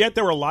 but yet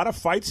there were a lot of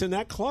fights in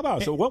that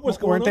clubhouse. So what was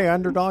going on? Weren't they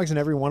underdogs in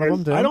every one of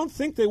them, too? I don't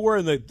think they were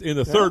in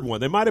the third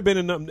one. They might have been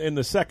in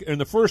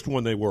the first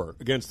one. They were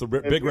against the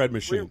Big Red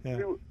Machine.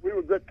 We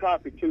were good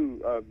copy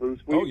too, Bruce.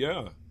 We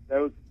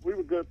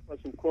were good for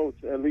some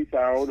quotes. At least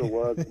our owner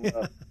was.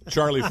 And,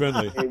 Charlie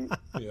Finley.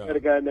 Had a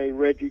guy named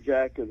Reggie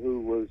Jackson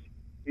who was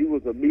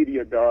a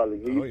media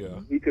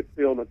darling. He could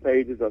fill the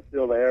pages or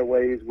fill the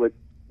airways with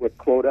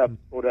quote up,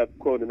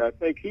 quote. And I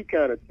think he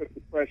kind of took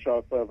the pressure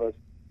off of us.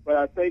 But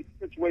I think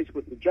the situation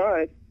with the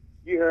Giants,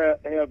 you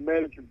have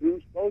manager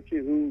Bruce Bochy,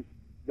 who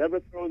never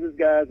throws his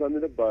guys under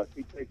the bus.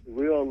 He takes a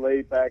real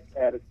laid-back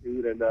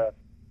attitude, and I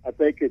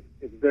think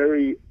it's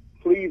very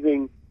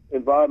pleasing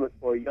environment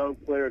for a young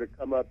player to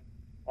come up,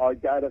 or a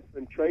guy that's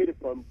been traded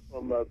from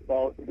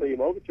Ball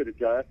Stadium over to the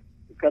Giants,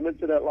 to come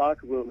into that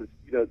locker room and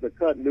the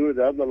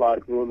continuity of the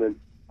locker room and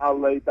how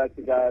laid back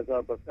the guys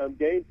are. But come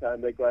game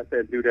time, they go out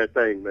there and do their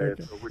thing, man.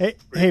 Okay.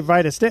 So hey,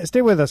 Vita,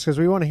 stay with us because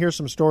we want to hear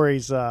some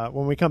stories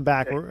when we come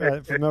back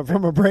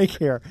from a break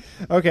here.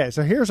 Okay,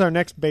 so here's our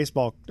next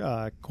baseball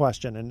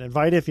question. And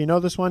Vita, if you know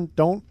this one,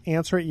 don't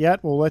answer it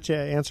yet. We'll let you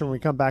answer when we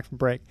come back from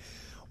break.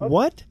 Okay.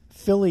 What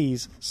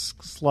Phillies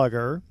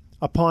slugger,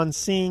 upon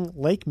seeing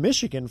Lake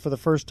Michigan for the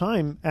first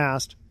time,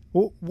 asked,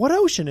 "Well, what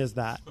ocean is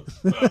that?"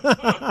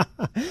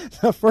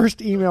 The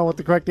first email with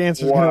the correct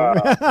answer is going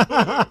to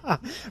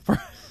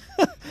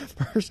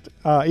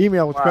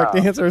correct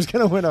answer is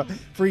going to win a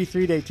free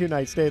 3-day,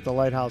 2-night stay at the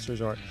Lighthouse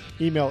Resort.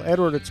 Email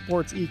Edward at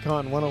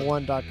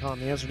sportsecon101.com.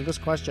 The answer to this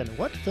question: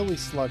 what Philly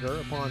slugger,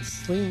 upon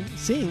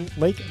seeing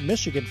Lake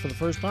Michigan for the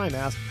first time,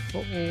 asked,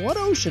 "Well, what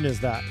ocean is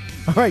that?"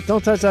 All right,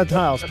 don't touch that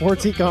dial.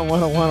 Sports Econ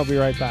 101 will be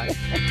right back.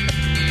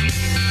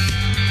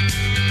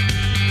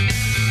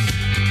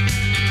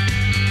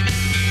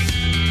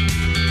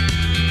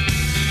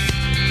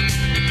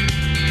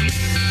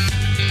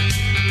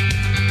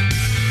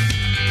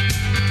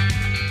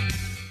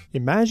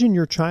 Imagine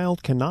your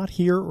child cannot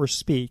hear or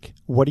speak.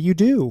 What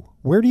do?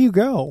 Where do you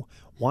go?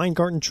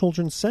 Weingarten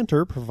Children's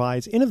Center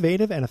provides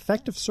innovative and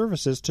effective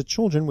services to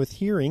children with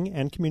hearing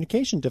and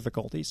communication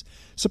difficulties.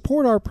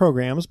 Support our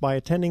programs by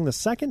attending the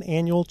second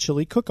annual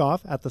Chili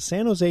Cook-Off at the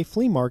San Jose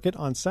Flea Market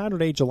on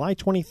Saturday, July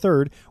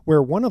 23rd,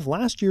 where one of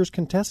last year's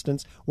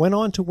contestants went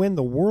on to win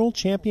the World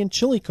Champion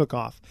Chili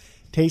Cook-Off.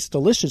 Taste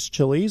delicious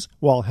chilies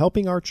while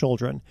helping our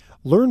children.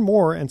 Learn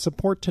more and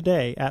support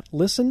today at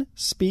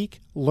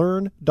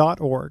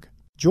listenspeaklearn.org.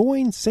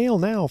 Join Sail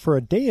Now for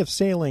a day of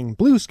sailing,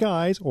 blue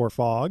skies or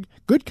fog,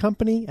 good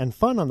company, and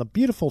fun on the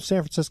beautiful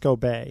San Francisco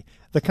Bay.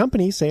 The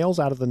company sails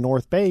out of the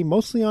North Bay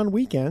mostly on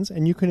weekends,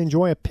 and you can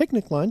enjoy a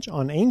picnic lunch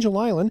on Angel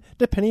Island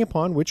depending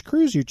upon which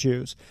cruise you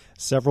choose.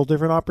 Several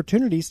different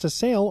opportunities to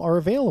sail are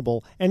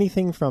available,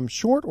 anything from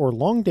short or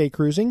long day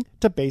cruising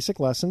to basic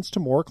lessons to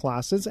more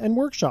classes and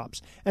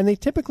workshops, and they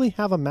typically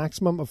have a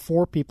maximum of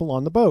 4 people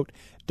on the boat.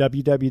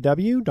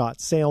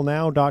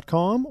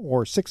 www.sailnow.com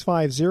or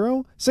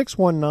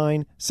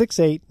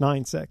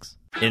 650-619-6896.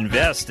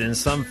 Invest in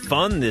some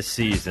fun this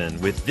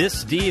season with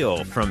this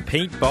deal from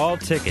Paintball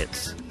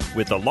Tickets.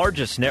 With the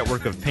largest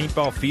network of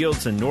paintball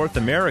fields in North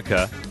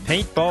America,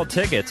 Paintball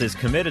Tickets is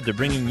committed to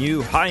bringing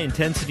you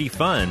high-intensity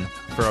fun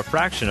for a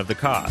fraction of the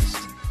cost.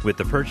 With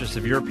the purchase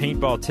of your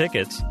paintball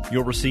tickets,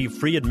 you'll receive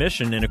free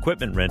admission and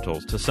equipment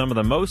rentals to some of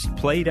the most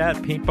played-at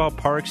paintball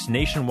parks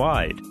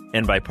nationwide.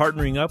 And by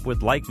partnering up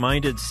with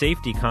like-minded,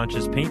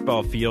 safety-conscious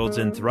paintball fields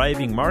in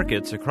thriving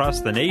markets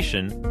across the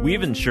nation,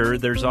 we've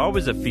ensured there's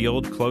always a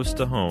field close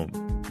to home.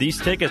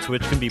 These tickets,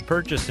 which can be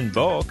purchased in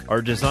bulk,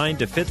 are designed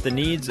to fit the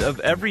needs of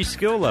every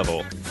skill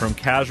level, from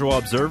casual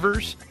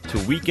observers to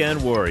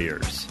weekend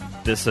warriors.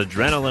 This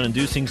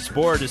adrenaline-inducing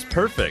sport is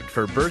perfect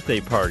for birthday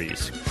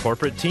parties,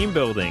 corporate team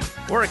building,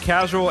 or a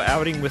casual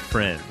outing with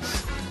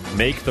friends.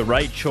 Make the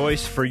right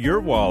choice for your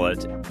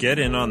wallet. Get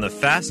in on the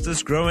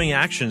fastest-growing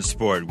action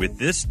sport with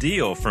this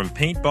deal from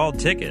Paintball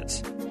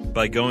Tickets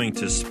by going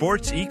to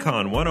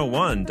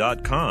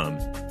sportsecon101.com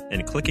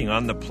and clicking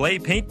on the Play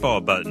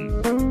Paintball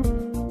button.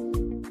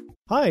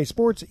 Hi,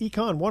 Sports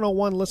Econ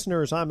 101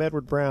 listeners. I'm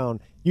Edward Brown.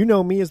 You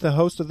know me as the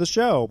host of the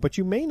show, but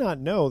you may not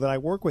know that I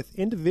work with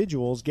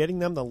individuals getting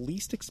them the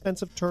least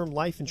expensive term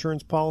life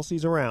insurance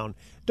policies around.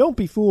 Don't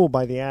be fooled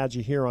by the ads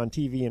you hear on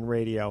TV and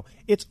radio.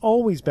 It's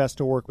always best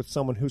to work with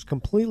someone who's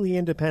completely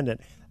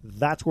independent.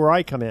 That's where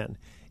I come in.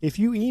 If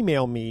you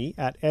email me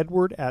at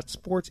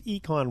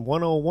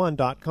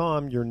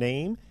edward@sportsecon101.com your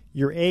name,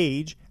 your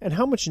age, and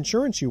how much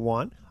insurance you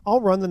want, I'll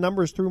run the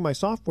numbers through my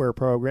software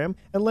program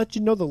and let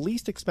you know the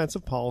least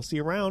expensive policy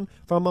around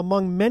from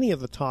among many of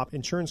the top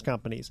insurance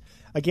companies.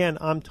 Again,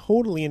 I'm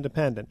totally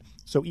independent,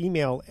 so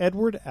email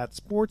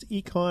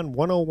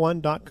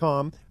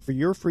edward@sportsecon101.com for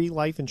your free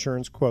life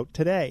insurance quote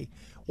today.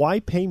 Why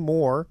pay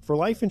more for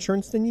life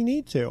insurance than you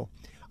need to?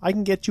 I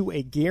can get you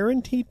a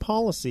guaranteed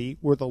policy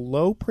where the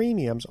low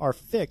premiums are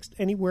fixed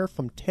anywhere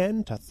from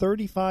 10 to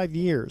 35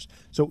 years.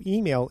 So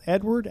email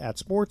Edward at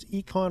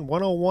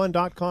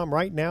sportsecon101.com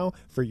right now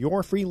for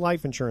your free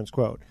life insurance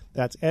quote.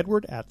 That's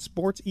Edward at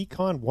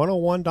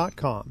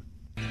sportsecon101.com.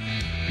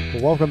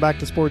 Well, welcome back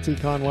to Sports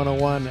Econ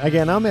 101.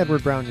 Again, I'm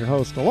Edward Brown, your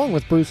host, along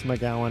with Bruce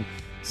McGowan.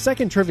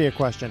 Second trivia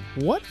question.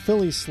 What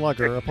Philly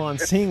slugger, upon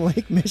seeing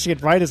Lake Michigan,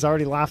 Wright is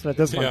already laughing at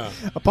this one,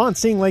 upon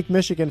seeing Lake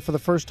Michigan for the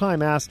first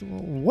time asked,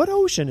 what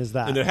ocean is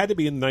that? And it had to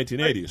be in the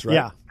 1980s, right?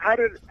 Yeah. How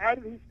did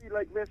he see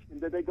Lake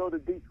Michigan? Did they go to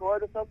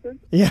Detroit or something?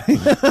 Yeah.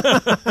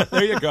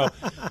 There you go.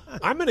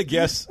 I'm going to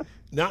guess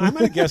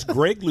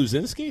Greg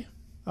Luzinski?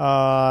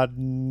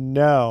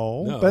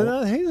 No.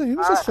 But he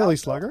was a Philly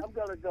slugger. I'm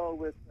gonna go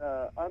with.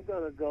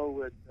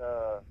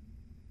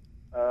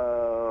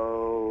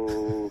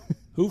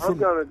 Who from? I'm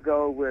gonna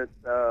go with.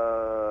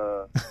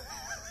 I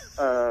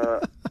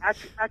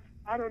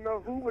don't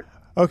know who would.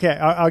 Okay,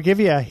 I'll give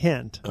you a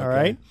hint. Okay. All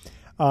right.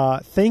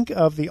 Think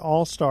of the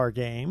All-Star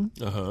game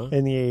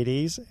in the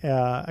 80s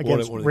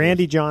against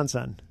Randy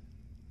Johnson.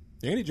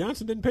 Randy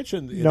Johnson didn't pitch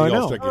in the No,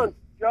 All-Star game.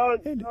 John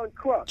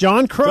Kruk.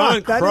 John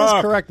Kruk. That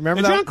is correct. Remember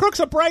and that? John Crook's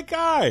a bright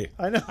guy.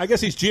 I know. I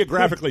guess he's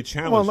geographically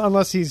challenged. Well,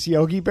 unless he's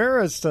Yogi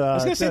Berra's I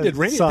was going to say, did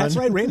Randy? son. That's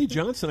right, Randy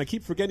Johnson. I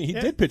keep forgetting he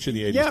did pitch in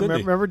the 80s. Yeah,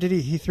 didn't remember did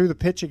he threw the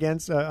pitch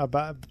against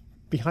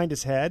behind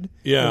his head?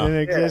 Yeah, and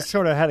then it just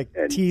sort of had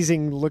a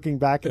teasing, looking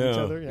back at each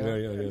other.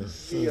 Yeah.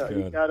 He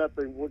got up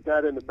and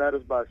got in the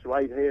batter's box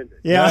right-handed.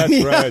 Yeah,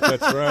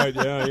 that's right.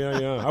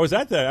 Yeah. I was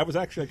at that. I was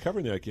actually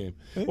covering that game.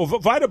 Well,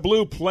 Vida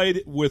Blue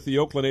played with the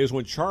Oakland A's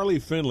when Charlie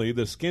Finley,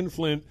 the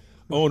skinflint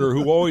owner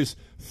who always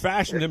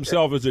fashioned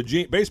himself as a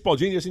baseball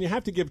genius, and you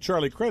have to give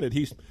Charlie credit.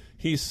 He's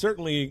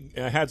certainly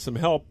had some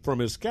help from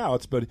his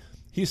scouts, but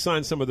he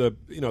signed some of the,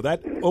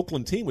 that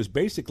Oakland team was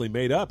basically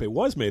made up. It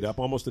was made up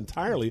almost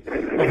entirely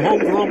of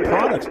homegrown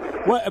products.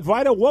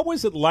 Vida, what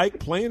was it like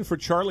playing for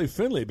Charlie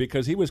Finley?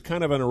 Because he was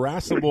kind of an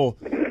irascible,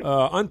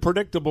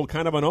 unpredictable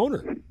kind of an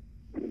owner.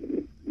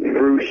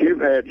 Bruce, you've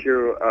had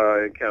your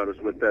encounters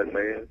with that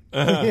man.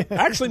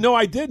 Actually, no,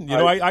 I didn't.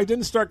 I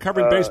didn't start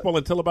covering baseball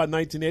until about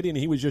 1980, and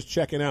he was just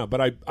checking out.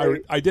 But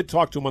I did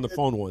talk to him on the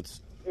phone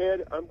once.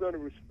 Ed, I'm going to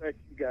respect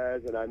you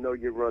guys, and I know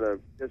you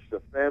run this is a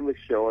family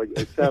show.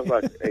 It sounds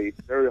like a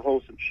very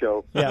wholesome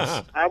show.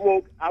 Yes. I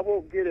won't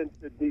get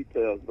into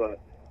details, but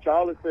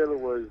Charlie Finley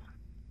was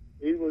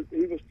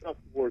tough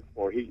to work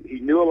for. He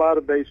knew a lot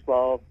of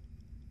baseball.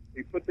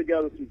 He put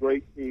together some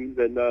great teams,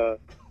 and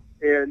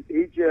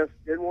he just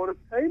didn't want to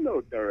pay no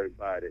to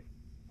everybody.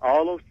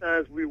 All those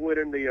times we went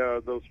in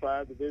those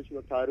 5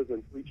 divisional titles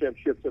and 3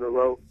 championships in a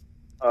row.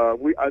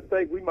 I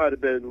think we might have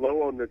been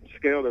low on the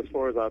scale as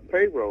far as our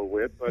payroll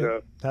went, but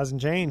it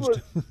hasn't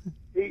changed.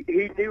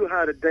 He knew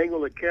how to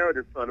dangle a carrot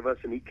in front of us,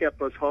 and he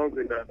kept us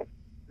hungry enough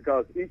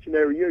because each and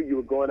every year you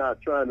were going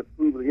out trying to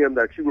prove to him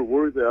that you were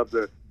worthy of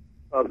the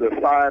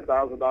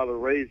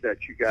 $5,000 raise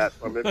that you got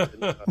from him.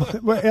 And,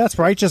 well, that's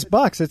righteous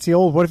bucks. It's the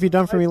old "What have you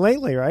done for me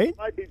lately?" Right?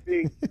 Might be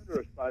being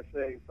generous by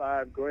saying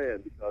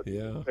 $5,000 because he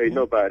didn't pay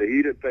nobody.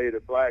 He didn't pay the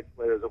black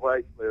players, the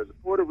white players, the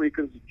Puerto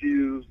Ricans, the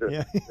Jews,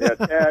 the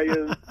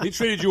Italians. He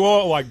treated you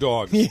all like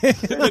dogs. It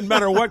didn't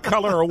matter what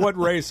color or what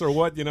race or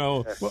what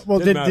Well,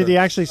 did he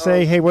actually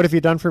say, "Hey, what have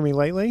you done for me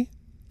lately"?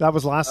 That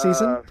was last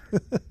season?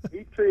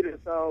 He treated us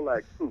all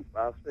like poop.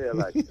 I'll say it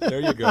like that. There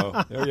you go.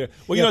 Well,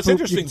 it's poop,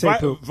 interesting.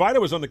 poop.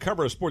 Vida was on the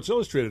cover of Sports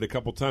Illustrated a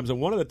couple times,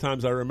 and one of the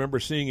times I remember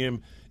seeing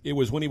him, it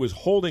was when he was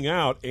holding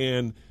out,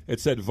 and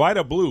it said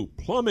Vida Blue,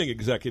 plumbing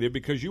executive,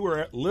 because you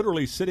were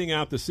literally sitting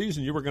out the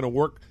season. You were going to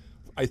work,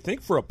 I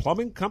think, for a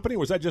plumbing company? Or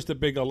was that just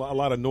a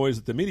lot of noise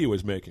that the media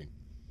was making?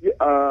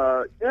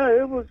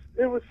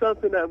 It was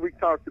something that we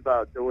talked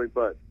about doing,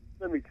 but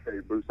let me tell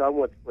you, Bruce, I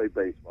want to play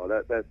baseball.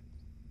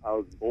 I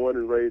was born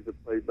and raised to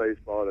play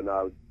baseball, and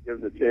I was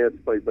given the chance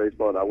to play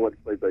baseball, and I wanted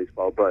to play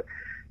baseball. But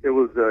it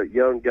was a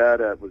young guy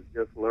that was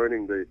just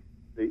learning the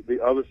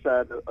other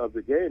side of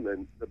the game,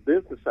 and the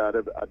business side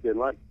of it I didn't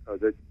like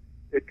because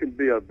it can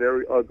be a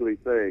very ugly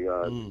thing.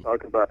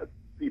 Talking about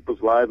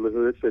people's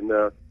livelihoods, and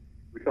we're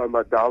talking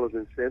about dollars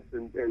and cents,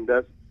 and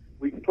that's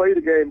we play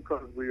the game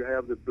because we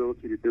have the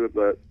ability to do it,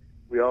 but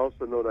we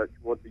also know that you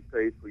want to be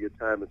paid for your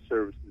time and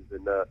services,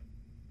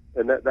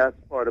 and that's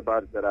the part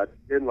about it that I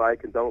didn't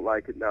like and don't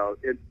like it now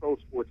in pro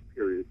sports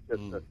period.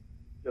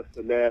 Just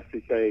a nasty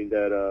thing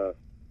that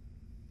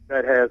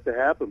has to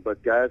happen.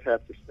 But guys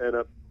have to stand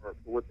up for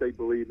what they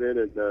believe in.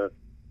 And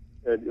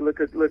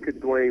look at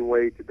Dwayne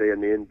Wade today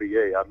in the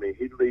NBA. I mean,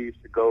 he leaves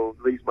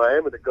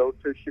Miami to go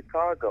to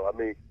Chicago. I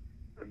mean,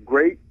 a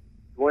great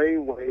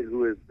Dwayne Wade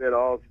who has been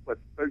all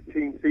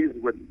 13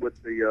 seasons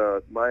with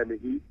the Miami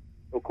Heat.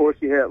 Of course,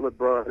 he had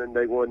LeBron and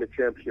they won the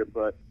championship.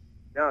 But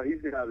now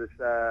he's got to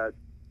decide.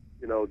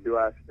 Do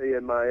I stay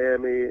in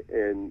Miami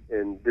and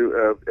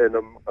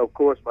of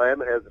course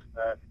Miami has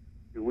decided,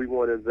 do we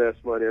want to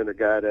invest money in a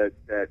guy that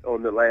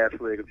on the last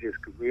leg of his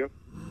career?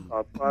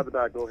 Probably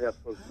not going to have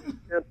to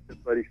championship,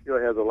 but he still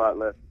has a lot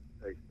left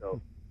to take.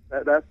 So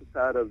that's the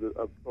side of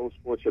pro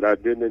sports that I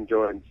didn't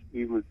enjoy, and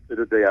even to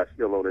the day I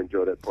still don't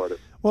enjoy that part of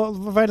it. Well,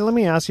 Vita, let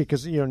me ask you,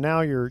 because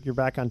now you're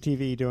back on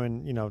TV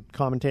doing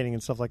commentating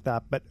and stuff like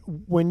that. But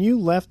when you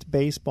left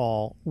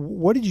baseball,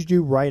 what did you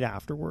do right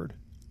afterward?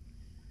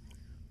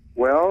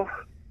 Well,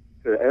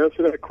 to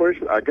answer that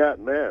question, I got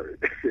married.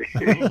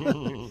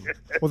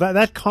 Well,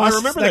 that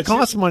costs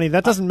costs money.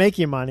 That doesn't make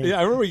you money. Yeah,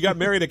 I remember you got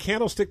married at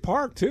Candlestick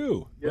Park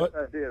too. Yes,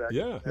 I did. I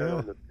got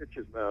on the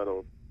pitcher's mound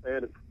on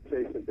fan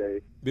appreciation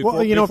day.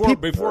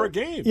 Before a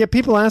game. Yeah,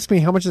 people ask me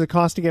how much does it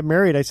cost to get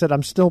married. I said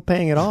I'm still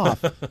paying it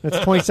off. It's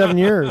 27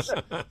 years.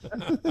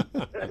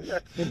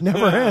 It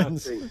never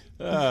ends.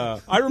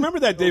 I remember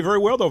that day very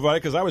well, though, Vita,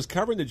 because I was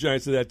covering the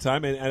Giants at that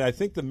time, and I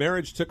think the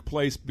marriage took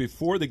place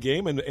before the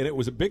game, and it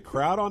was a big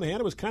crowd on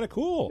hand. It was kind of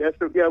cool. Yes,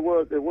 yeah, it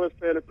was. It was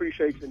fan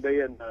appreciation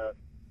day, and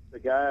the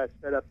guy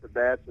set up the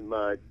bats, and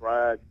my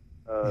bride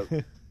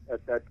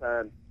at that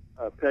time,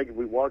 Peggy,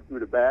 we walked through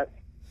the bats,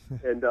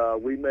 and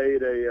we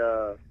made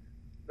a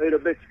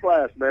big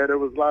splash, man. It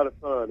was a lot of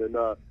fun, and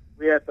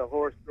we had the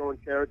horse throwing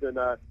character, and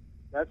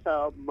that's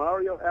how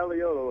Mario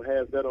Alioto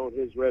has that on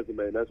his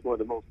resume. That's one of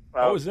the most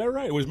proud. Oh, is that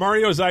right? It was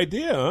Mario's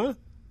idea, huh?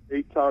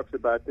 He talks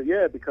about that,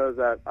 yeah, because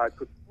I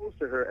proposed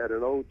to her at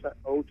an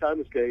old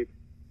timers game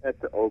at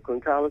the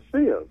Oakland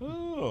Coliseum.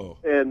 Oh.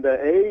 And the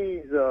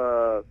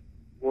A's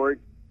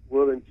weren't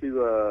willing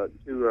to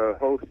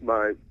host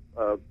my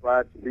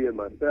bride-to-be and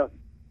myself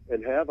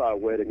and have our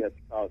wedding at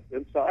the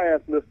Coliseum. So I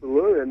asked Mr.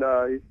 Lou, and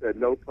he said,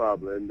 no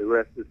problem, and the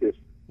rest is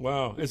history.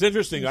 Wow. It's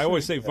interesting. I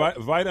always say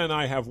Vita and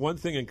I have one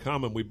thing in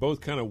common. We both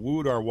kind of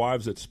wooed our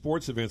wives at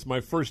sports events. My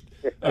first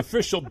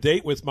official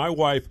date with my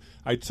wife,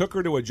 I took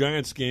her to a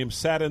Giants game,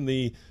 sat in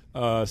the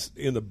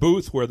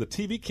booth where the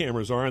TV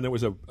cameras are, and there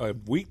was a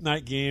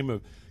weeknight game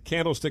of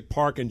Candlestick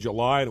Park in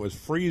July, and it was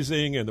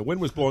freezing, and the wind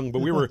was blowing,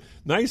 but we were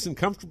nice and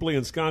comfortably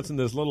ensconced in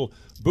this little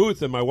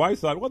booth, and my wife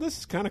thought, well, this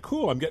is kind of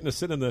cool. I'm getting to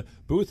sit in the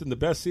booth in the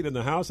best seat in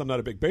the house. I'm not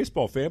a big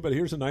baseball fan, but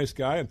here's a nice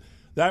guy, and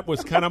that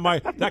was kind of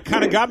that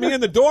kind of got me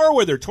in the door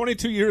with her.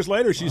 22 years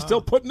later, she's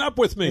still putting up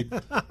with me.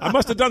 I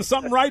must have done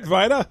something right,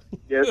 Vita.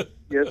 Yes,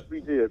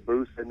 we did,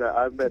 Bruce, and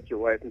I met your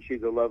wife, and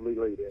she's a lovely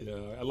lady. Yeah,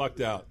 I lucked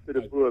out.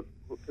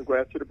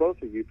 Congrats to the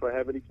both of you for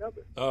having each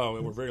other. Oh,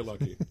 and we're very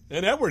lucky.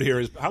 And Edward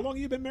here how long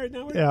have you been married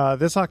now?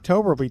 This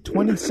October will be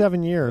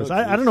 27 years.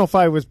 I don't know if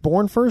I was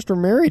born first or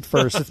married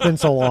first. It's been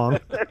so long.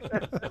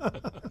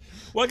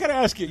 Well, I got to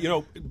ask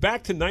you,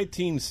 back to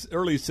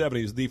early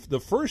 70s, the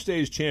first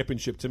A's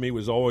championship to me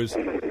was always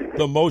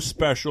the most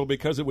special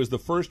because it was the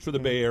first for the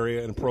Bay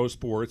Area in pro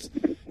sports,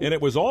 and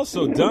it was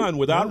also done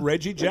without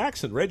Reggie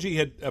Jackson. Reggie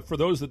had, for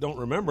those that don't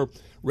remember,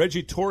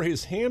 Reggie tore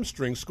his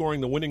hamstring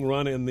scoring the winning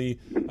run in the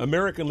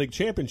American League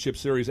Championship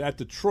Series at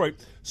Detroit.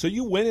 So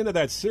you went into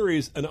that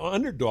series an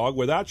underdog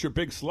without your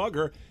big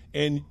slugger,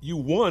 and you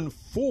won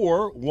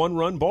 4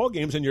 one-run ball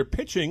games, and your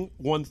pitching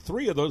won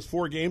 3 of those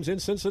 4 games in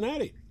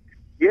Cincinnati.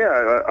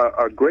 Yeah,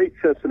 a great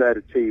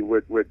Cincinnati team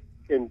with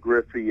Ken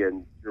Griffey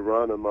and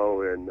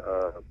Geronimo and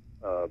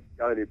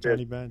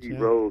Johnny Bench,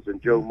 Rose,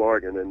 and Joe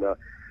Morgan. And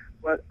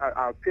but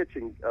our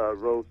pitching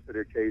rose to the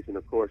occasion,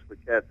 of course,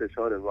 with Catfish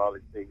Hunt and Raleigh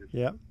Singers.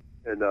 Yeah.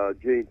 And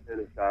Gene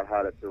Tennis got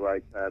hot at the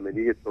right time, and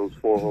he hit those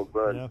 4 home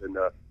runs. And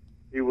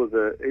he was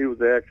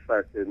the X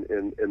factor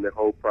in the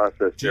whole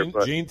process.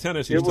 Gene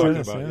Tennis, he's talking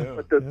about. Yeah.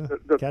 But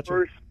the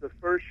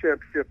first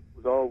championship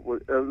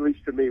was at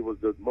least to me, was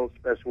the most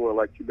special one,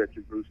 like you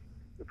mentioned, Bruce.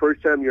 The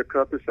first time you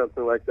accomplish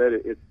something like that,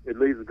 it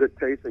leaves a good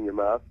taste in your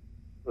mouth.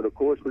 But of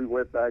course, we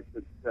went back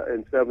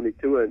in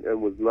 '72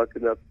 and was lucky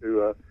enough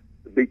to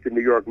beat the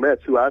New York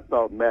Mets, who I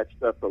thought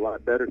matched up a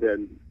lot better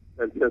than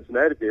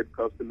Cincinnati did,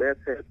 because the Mets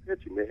had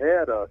pitching. They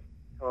had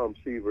Tom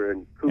Seaver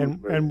and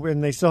Koosman.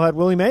 And they still had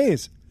Willie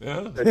Mays.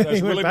 Yeah,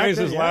 that's Willie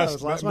Mays'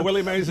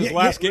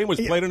 last game was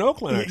played in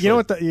Oakland. Actually,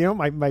 you know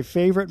what? My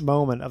favorite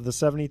moment of the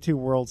 '72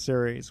 World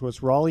Series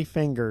was Raleigh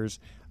Fingers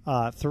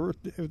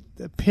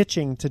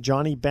pitching to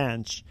Johnny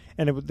Bench,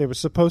 and it was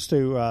supposed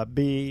to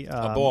be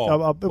a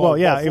ball.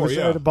 It was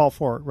a ball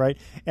 4, right?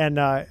 And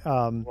I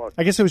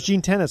guess it was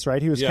Gene Tennis, right?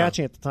 He was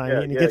catching at the time,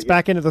 and he gets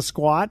back into the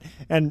squat,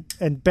 and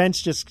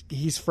Bench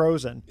he's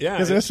frozen. Yeah,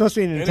 because it was supposed to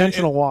be an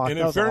intentional walk. And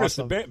in fairness,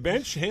 awesome.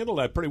 Bench handled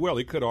that pretty well.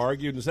 He could have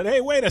argued and said, "Hey,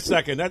 wait a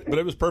second," but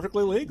it was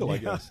perfectly legal, I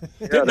guess.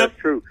 Yeah, that's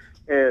true.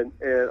 And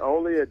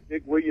only a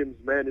Dick Williams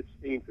managed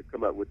team could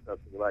come up with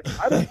something like that.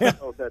 I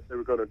didn't know that they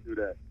were going to do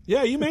that.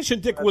 Yeah, you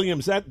mentioned Dick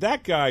Williams.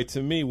 That guy,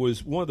 to me,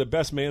 was one of the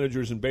best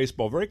managers in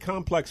baseball. Very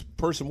complex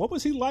person. What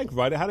was he like,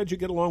 Vita? How did you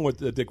get along with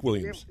Dick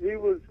Williams?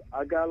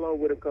 I got along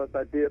with him because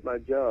I did my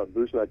job,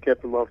 Bruce, and I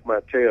kept him off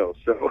my tail.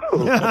 So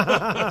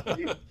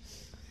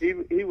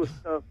he was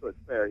tough but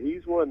fair.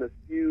 He's one of the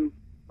few,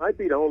 might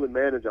be the only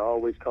manager I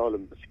always call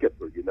him the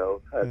skipper,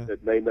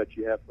 that name that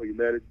you have for your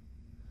manager.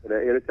 And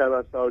anytime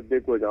I saw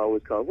Dick Williams, I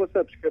always call him, "What's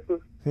up,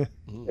 Skipper?"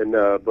 And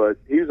but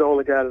he was the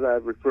only guy that I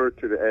referred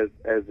to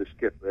as the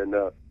skipper. And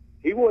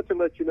he wanted to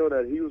let you know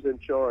that he was in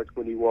charge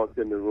when he walked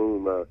in the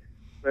room,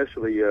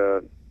 especially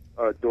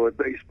during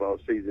baseball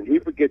season. He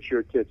would get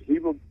your attention.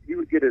 He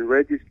would get in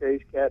Reggie's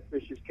case,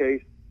 Catfish's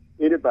case,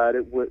 anybody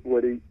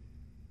when he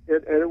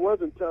And it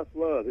wasn't tough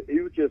love. He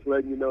was just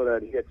letting you know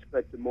that he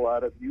expected more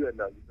out of you, and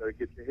you better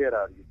get your head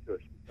out of your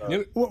cushion.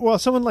 Well,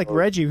 someone like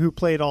Reggie who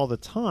played all the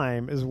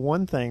time is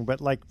one thing,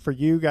 but like for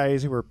you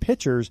guys who were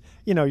pitchers,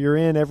 you're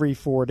in every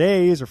 4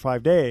 days or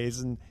 5 days,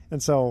 and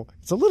so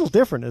it's a little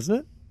different, isn't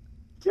it?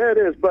 Yeah, it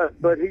is,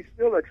 but he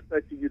still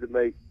expected you to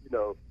make,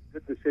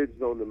 good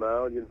decisions on the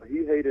mound.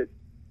 He hated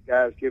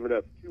guys giving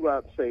up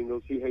 2-out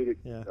singles. He hated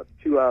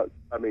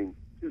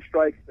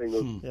 2-strike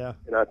singles. Yeah.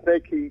 And I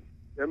think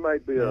there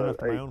might be a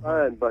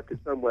fine bucket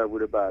somewhere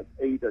with about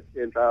 $8,000 or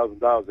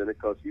 $10,000 in it,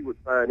 because he would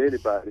fine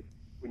anybody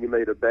when you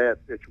made a bad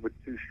pitch with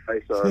 2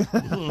 strikes on.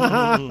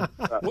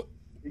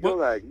 You go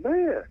like,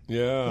 man,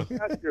 yeah, you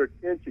got your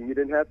attention. You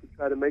didn't have to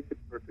try to make the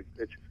perfect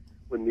pitch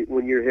when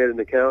you're ahead in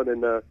the count,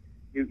 and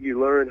you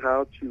learn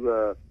how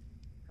to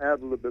have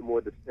a little bit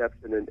more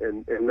deception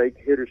and make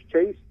hitters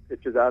chase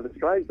pitches out of the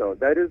strike zone.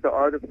 That is the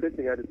art of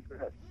pitching at its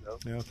best.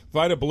 Yeah.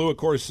 Vida Blue, of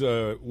course,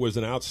 was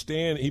an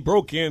outstanding. He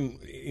broke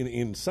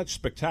in such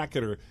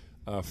spectacular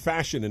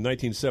fashion in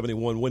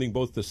 1971, winning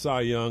both the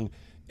Cy Young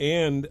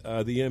and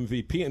the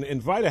MVP.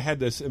 And Vida had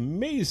this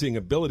amazing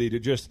ability to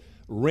just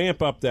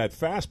ramp up that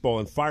fastball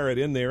and fire it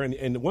in there.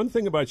 And one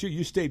thing about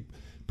you stayed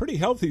pretty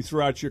healthy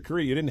throughout your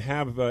career. You didn't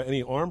have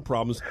any arm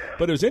problems.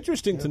 But it was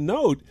interesting to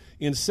note,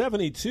 in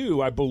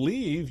 72, I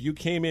believe, you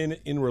came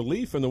in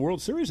relief in the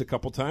World Series a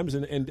couple times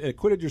and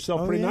acquitted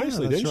yourself pretty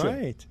nicely, didn't you? That's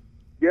right.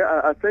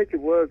 Yeah, I think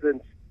it was in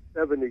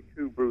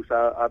 72, Bruce.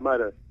 I might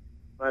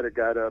have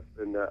got up,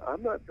 and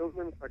don't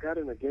remember if I got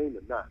in a game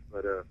or not,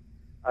 but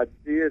I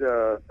did.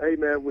 Hey,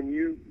 man, when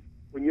you're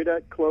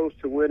that close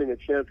to winning a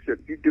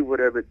championship, you do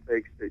whatever it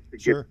takes to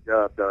get the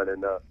job done.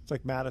 And it's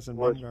like Madison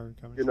Bumgarner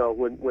coming.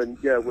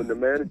 When the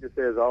manager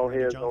says all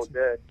hands on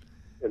deck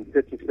and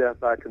pitching staff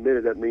are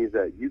committed, that means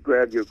that you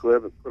grab your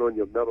glove and put on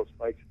your metal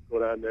spikes and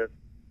go down there.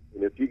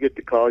 And if you get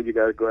the call, you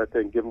got to go out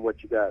there and give them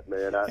what you got,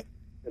 man. I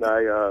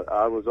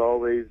was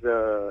always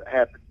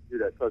happy to do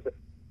that, because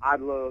I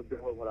loved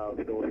doing what I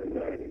was doing.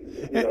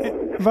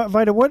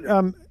 Vida, what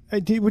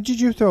did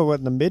you throw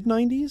in the mid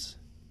 '90s?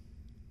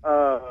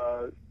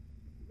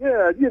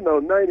 Yeah,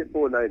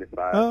 94,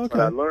 95. Oh, okay.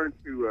 But I learned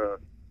to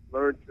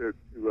throw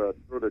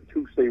the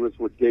 2-seamers,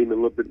 which gave me a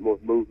little bit more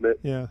movement.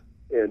 Yeah.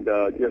 And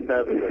just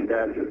having a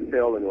natural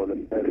tailing on the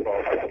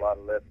fastball like a lot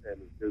of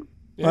left-handers do.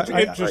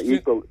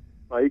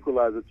 My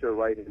equalizer to a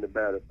right-handed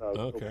batter.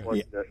 So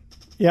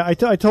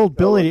I told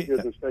Billy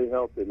to stay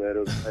healthy, man. It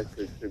was nice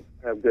to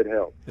have good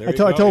health. I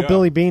told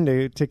Billy Bean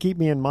to keep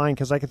me in mind,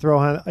 because I could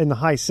throw in the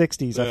high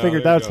 60s. I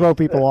figured that would throw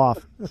people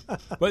off.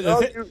 But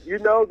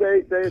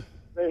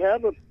they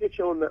have a pitch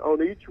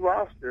on each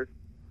roster,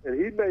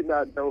 and he may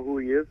not know who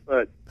he is,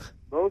 but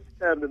most of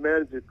the time the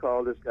managers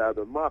call this guy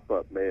the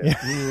mop-up man.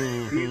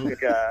 He's the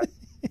guy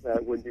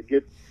that when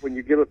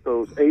you give up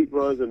those 8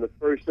 runs in the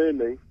first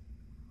inning,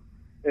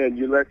 and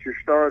you let your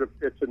starter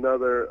pitch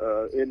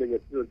another inning or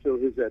 2 until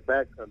his at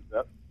bat comes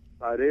up,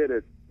 by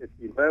then it's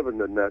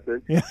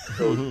 11-0. Yeah.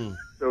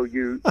 So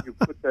you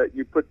put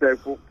that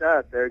guy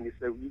out there, and you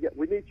say,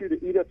 we need you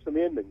to eat up some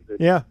innings.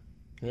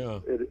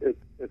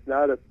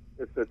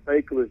 It's a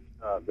thankless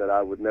job that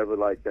I would never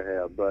like to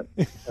have, but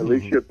at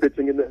least you're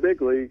pitching in the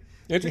big league.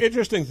 It's an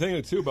interesting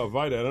thing, too, about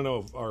Vida. I don't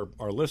know if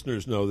our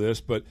listeners know this,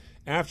 but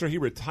after he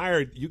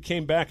retired, you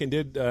came back and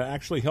did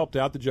actually helped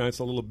out the Giants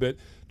a little bit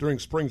during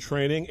spring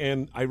training.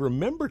 And I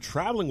remember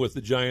traveling with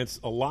the Giants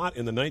a lot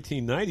in the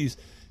 1990s.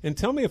 And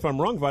tell me if I'm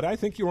wrong, Vida, I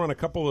think you were on a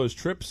couple of those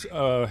trips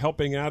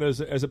helping out as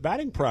a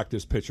batting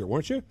practice pitcher,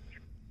 weren't you?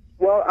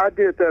 Well, I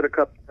did that a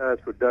couple of times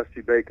for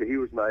Dusty Baker. He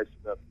was nice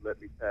enough to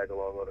let me tag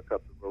along on a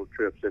couple of road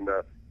trips, and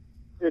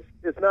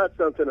it's not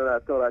something that I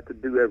thought I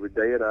could do every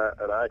day. And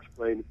I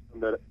explained to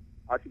him that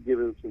I could give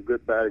him some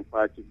good batting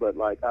practice, but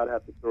like I'd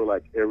have to throw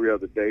like every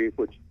other day,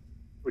 which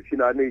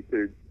I need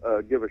to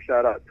give a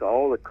shout out to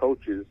all the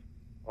coaches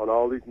on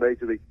all these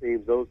major league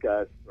teams. Those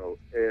guys throw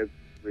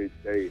every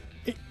day,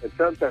 and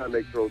sometimes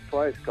they throw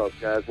twice because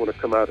guys want to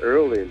come out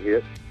early and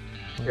hit,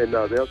 and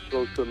they'll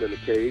throw to them in the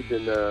cage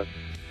and.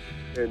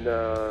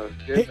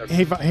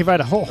 Hey,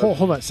 Vida,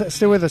 hold on.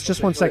 Stay with us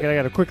just one second. I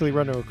got to quickly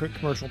run to a quick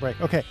commercial break.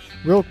 Okay,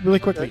 really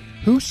quickly. Okay.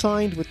 Who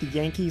signed with the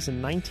Yankees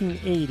in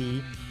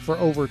 1980 for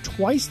over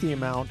twice the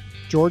amount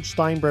George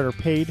Steinbrenner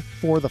paid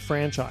for the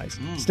franchise?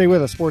 Stay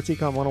with us. Sports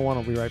Econ 101.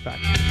 I'll be right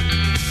back.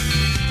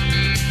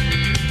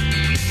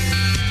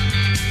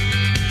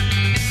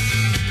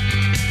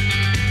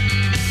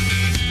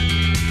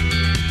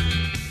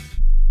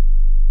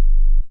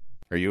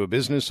 Are you a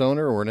business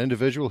owner or an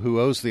individual who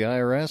owes the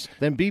IRS?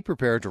 Then be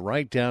prepared to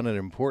write down an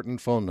important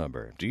phone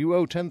number. Do you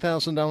owe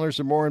 $10,000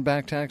 or more in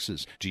back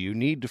taxes? Do you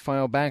need to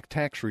file back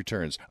tax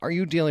returns? Are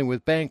you dealing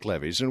with bank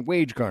levies and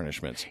wage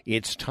garnishments?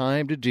 It's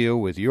time to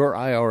deal with your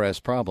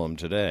IRS problem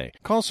today.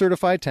 Call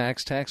Certified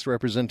Tax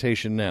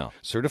Representation now.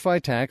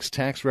 Certified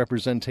Tax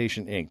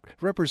Representation, Inc.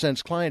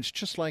 represents clients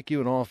just like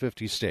you in all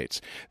 50 states.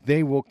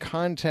 They will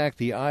contact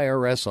the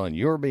IRS on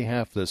your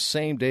behalf the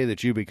same day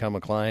that you become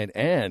a client,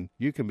 and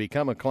you can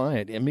become a client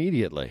client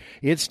immediately.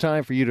 It's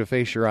time for you to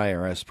face your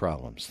IRS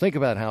problems. Think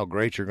about how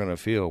great you're going to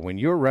feel when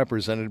you're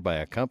represented by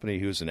a company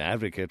who's an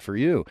advocate for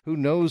you, who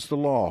knows the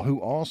law, who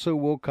also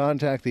will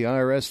contact the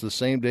IRS the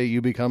same day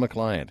you become a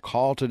client.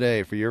 Call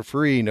today for your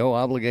free,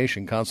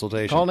 no-obligation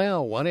consultation. Call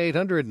now,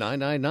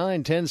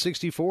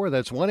 1-800-999-1064.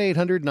 That's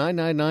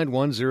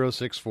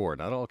 1-800-999-1064.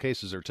 Not all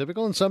cases are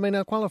typical, and some may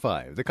not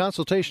qualify. The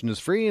consultation is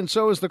free, and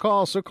so is the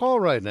call, so call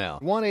right now.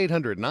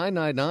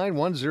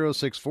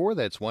 1-800-999-1064.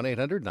 That's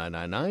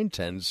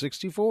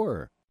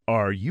 1-800-999-1064.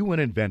 Are you an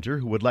inventor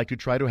who would like to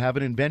try to have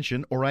an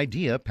invention or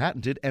idea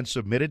patented and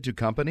submitted to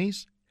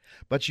companies,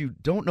 but you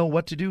don't know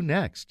what to do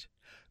next?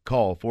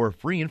 Call for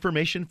free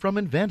information from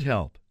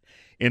InventHelp.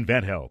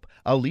 InventHelp,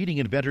 a leading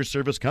inventor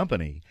service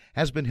company,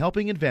 has been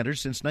helping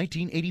inventors since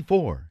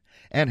 1984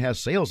 and has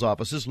sales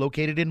offices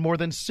located in more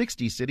than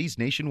 60 cities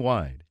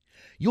nationwide.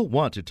 You'll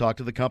want to talk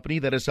to the company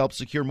that has helped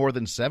secure more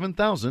than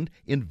 7,000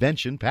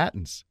 invention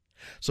patents.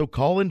 So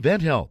call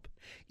InventHelp.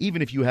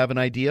 Even if you have an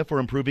idea for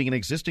improving an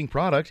existing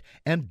product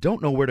and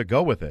don't know where to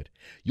go with it,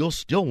 you'll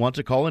still want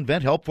to call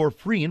InventHelp for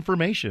free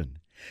information.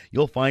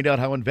 You'll find out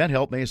how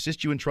InventHelp may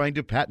assist you in trying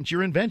to patent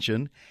your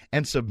invention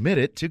and submit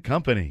it to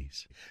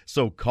companies.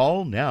 So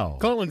call now.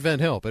 Call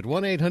InventHelp at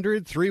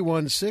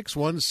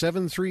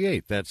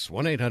 1-800-316-1738. That's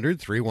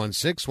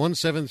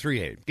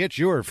 1-800-316-1738. Get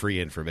your free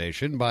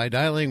information by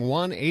dialing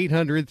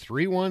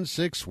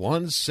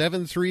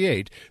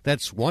 1-800-316-1738.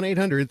 That's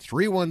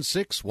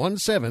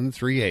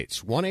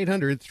 1-800-316-1738.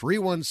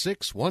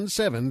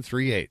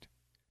 1-800-316-1738.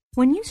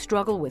 When you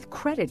struggle with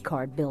credit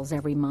card bills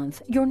every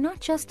month, you're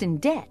not just in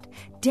debt.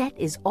 Debt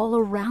is all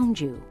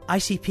around you. I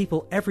see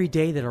people every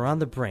day that are on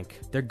the brink.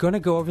 They're going to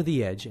go over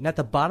the edge, and at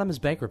the bottom is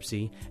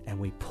bankruptcy, and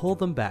we pull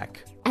them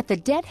back. At the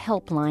Debt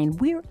Helpline,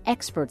 we're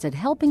experts at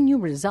helping you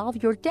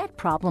resolve your debt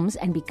problems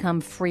and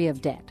become free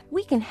of debt.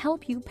 We can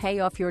help you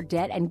pay off your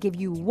debt and give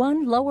you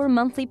one lower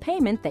monthly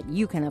payment that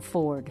you can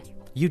afford.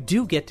 You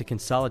do get to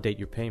consolidate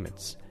your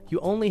payments. You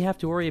only have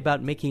to worry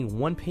about making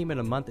one payment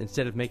a month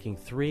instead of making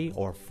 3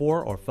 or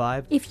 4 or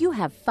 5. If you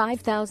have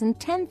 $5,000,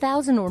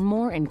 $10,000 or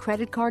more in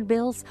credit card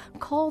bills,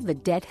 call the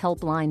Debt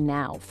Helpline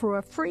now for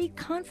a free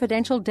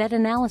confidential debt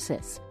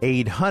analysis.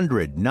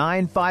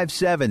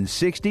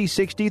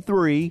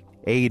 800-957-6063.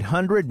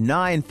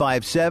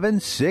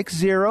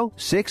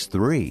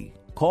 800-957-6063.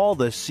 Call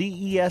the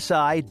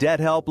CESI Debt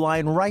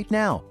Helpline right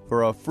now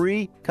for a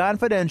free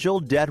confidential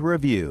debt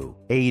review.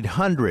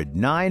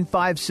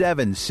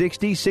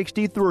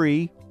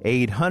 800-957-6063.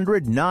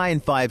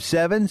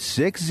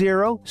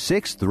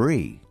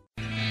 800-957-6063.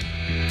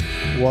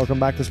 Welcome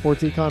back to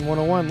Sports Econ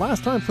 101.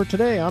 Last time for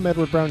today, I'm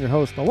Edward Brown, your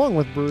host, along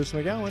with Bruce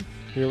McGowan.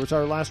 Here was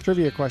our last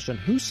trivia question.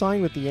 Who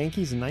signed with the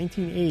Yankees in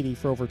 1980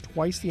 for over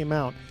twice the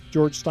amount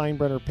George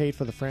Steinbrenner paid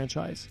for the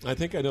franchise? I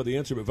think I know the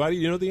answer, but Vita,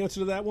 you know the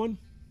answer to that one?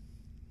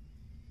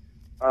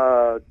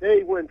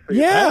 Dave Winfield.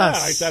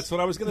 Yes! That's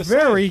what I was going to say.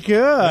 Very good.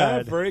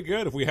 Yeah, very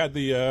good. If we had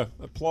the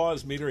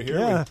applause meter here.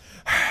 Yeah.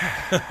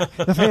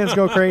 The fans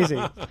go crazy.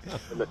 And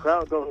the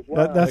crowd goes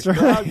wild. That's the right.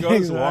 crowd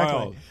goes Exactly.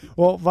 wild.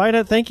 Well,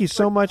 Vita, thank you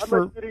so much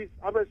How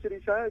much did he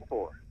sign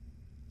for?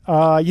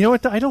 You know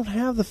what? I don't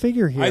have the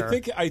figure here.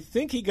 I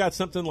think he got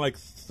something like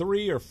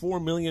 $3 or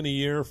 $4 million a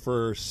year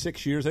for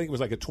 6 years. I think it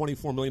was like a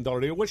 $24 million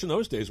deal, which in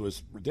those days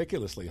was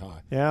ridiculously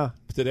high. Yeah.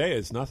 Today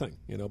it's nothing,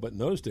 but in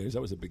those days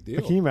that was a big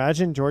deal. Can you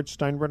imagine George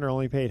Steinbrenner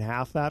only paid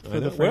half that for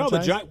the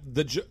franchise? Well,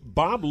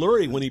 Bob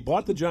Lurie, when he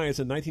bought the Giants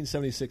in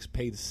 1976,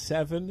 paid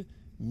 $7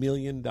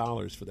 million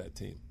for that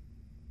team.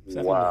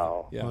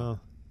 Wow. Yeah. Wow.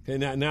 Okay,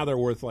 now they're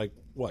worth like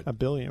what? $1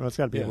 billion. Well, it's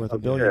got to be worth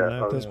 $1 billion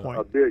at this point.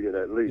 $1 billion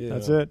at least.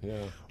 That's it.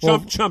 Yeah.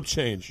 Well, Chump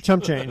change.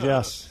 Chump change,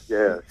 yes.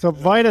 Yeah. So,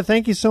 Vita,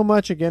 thank you so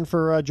much again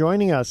for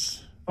joining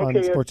us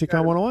on Sports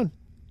Econ 101.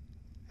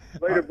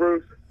 Later,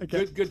 Bruce.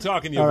 Okay. Good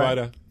talking to you, Right.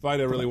 Vita.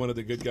 Vita, really one of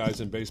the good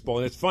guys in baseball.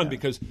 And it's fun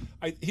because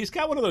he's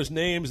got one of those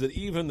names that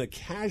even the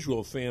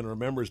casual fan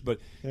remembers, but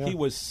he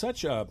was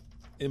such a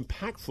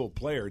impactful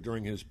player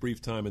during his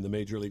brief time in the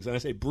major leagues. And I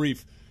say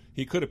brief,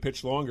 he could have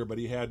pitched longer, but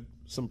he had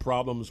some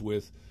problems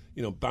with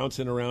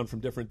bouncing around from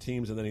different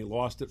teams, and then he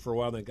lost it for a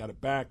while, then got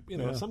it back.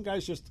 Some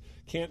guys just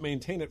can't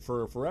maintain it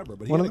for forever.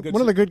 But one of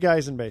the good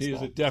guys in baseball.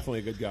 He is definitely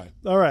a good guy.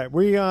 All right,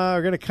 we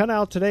are going to cut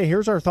out today.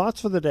 Here's our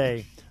thoughts for the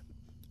day.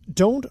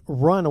 Don't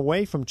run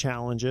away from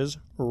challenges,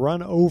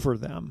 run over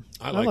them.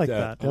 I like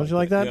that. Don't you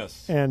like that?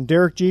 Yes. And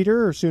Derek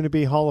Jeter,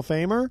 soon-to-be Hall of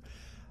Famer,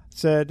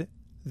 said,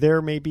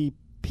 there may be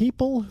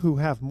people who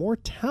have more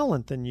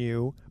talent than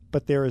you,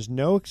 but there is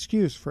no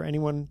excuse for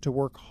anyone to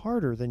work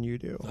harder than you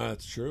do.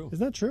 That's true.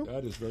 Isn't that true?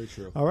 That is very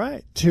true. All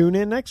right. Tune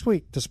in next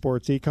week to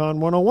Sports Econ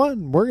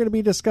 101. We're going to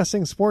be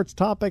discussing sports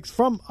topics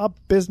from a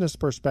business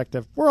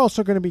perspective. We're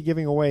also going to be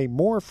giving away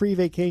more free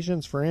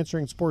vacations for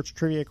answering sports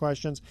trivia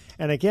questions.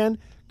 And again,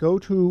 go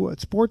to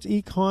Sports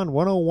Econ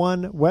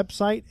 101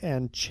 website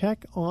and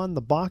check on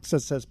the box that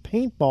says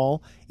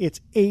paintball.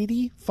 It's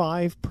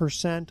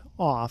 85%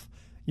 off.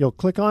 You'll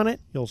click on it.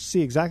 You'll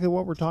see exactly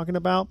what we're talking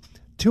about.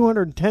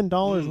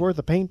 $210 worth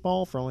of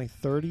paintball for only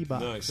 $30.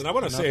 Nice. And I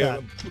want to say,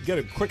 get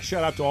a quick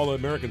shout out to all the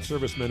American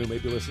servicemen who may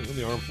be listening from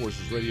the Armed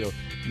Forces Radio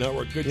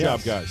Network. Good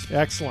job, guys.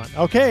 Excellent.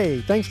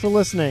 Okay, thanks for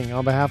listening.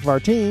 On behalf of our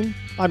team,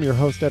 I'm your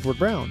host, Edward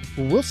Brown.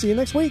 We'll see you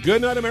next week.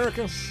 Good night,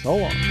 America. So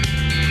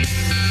long.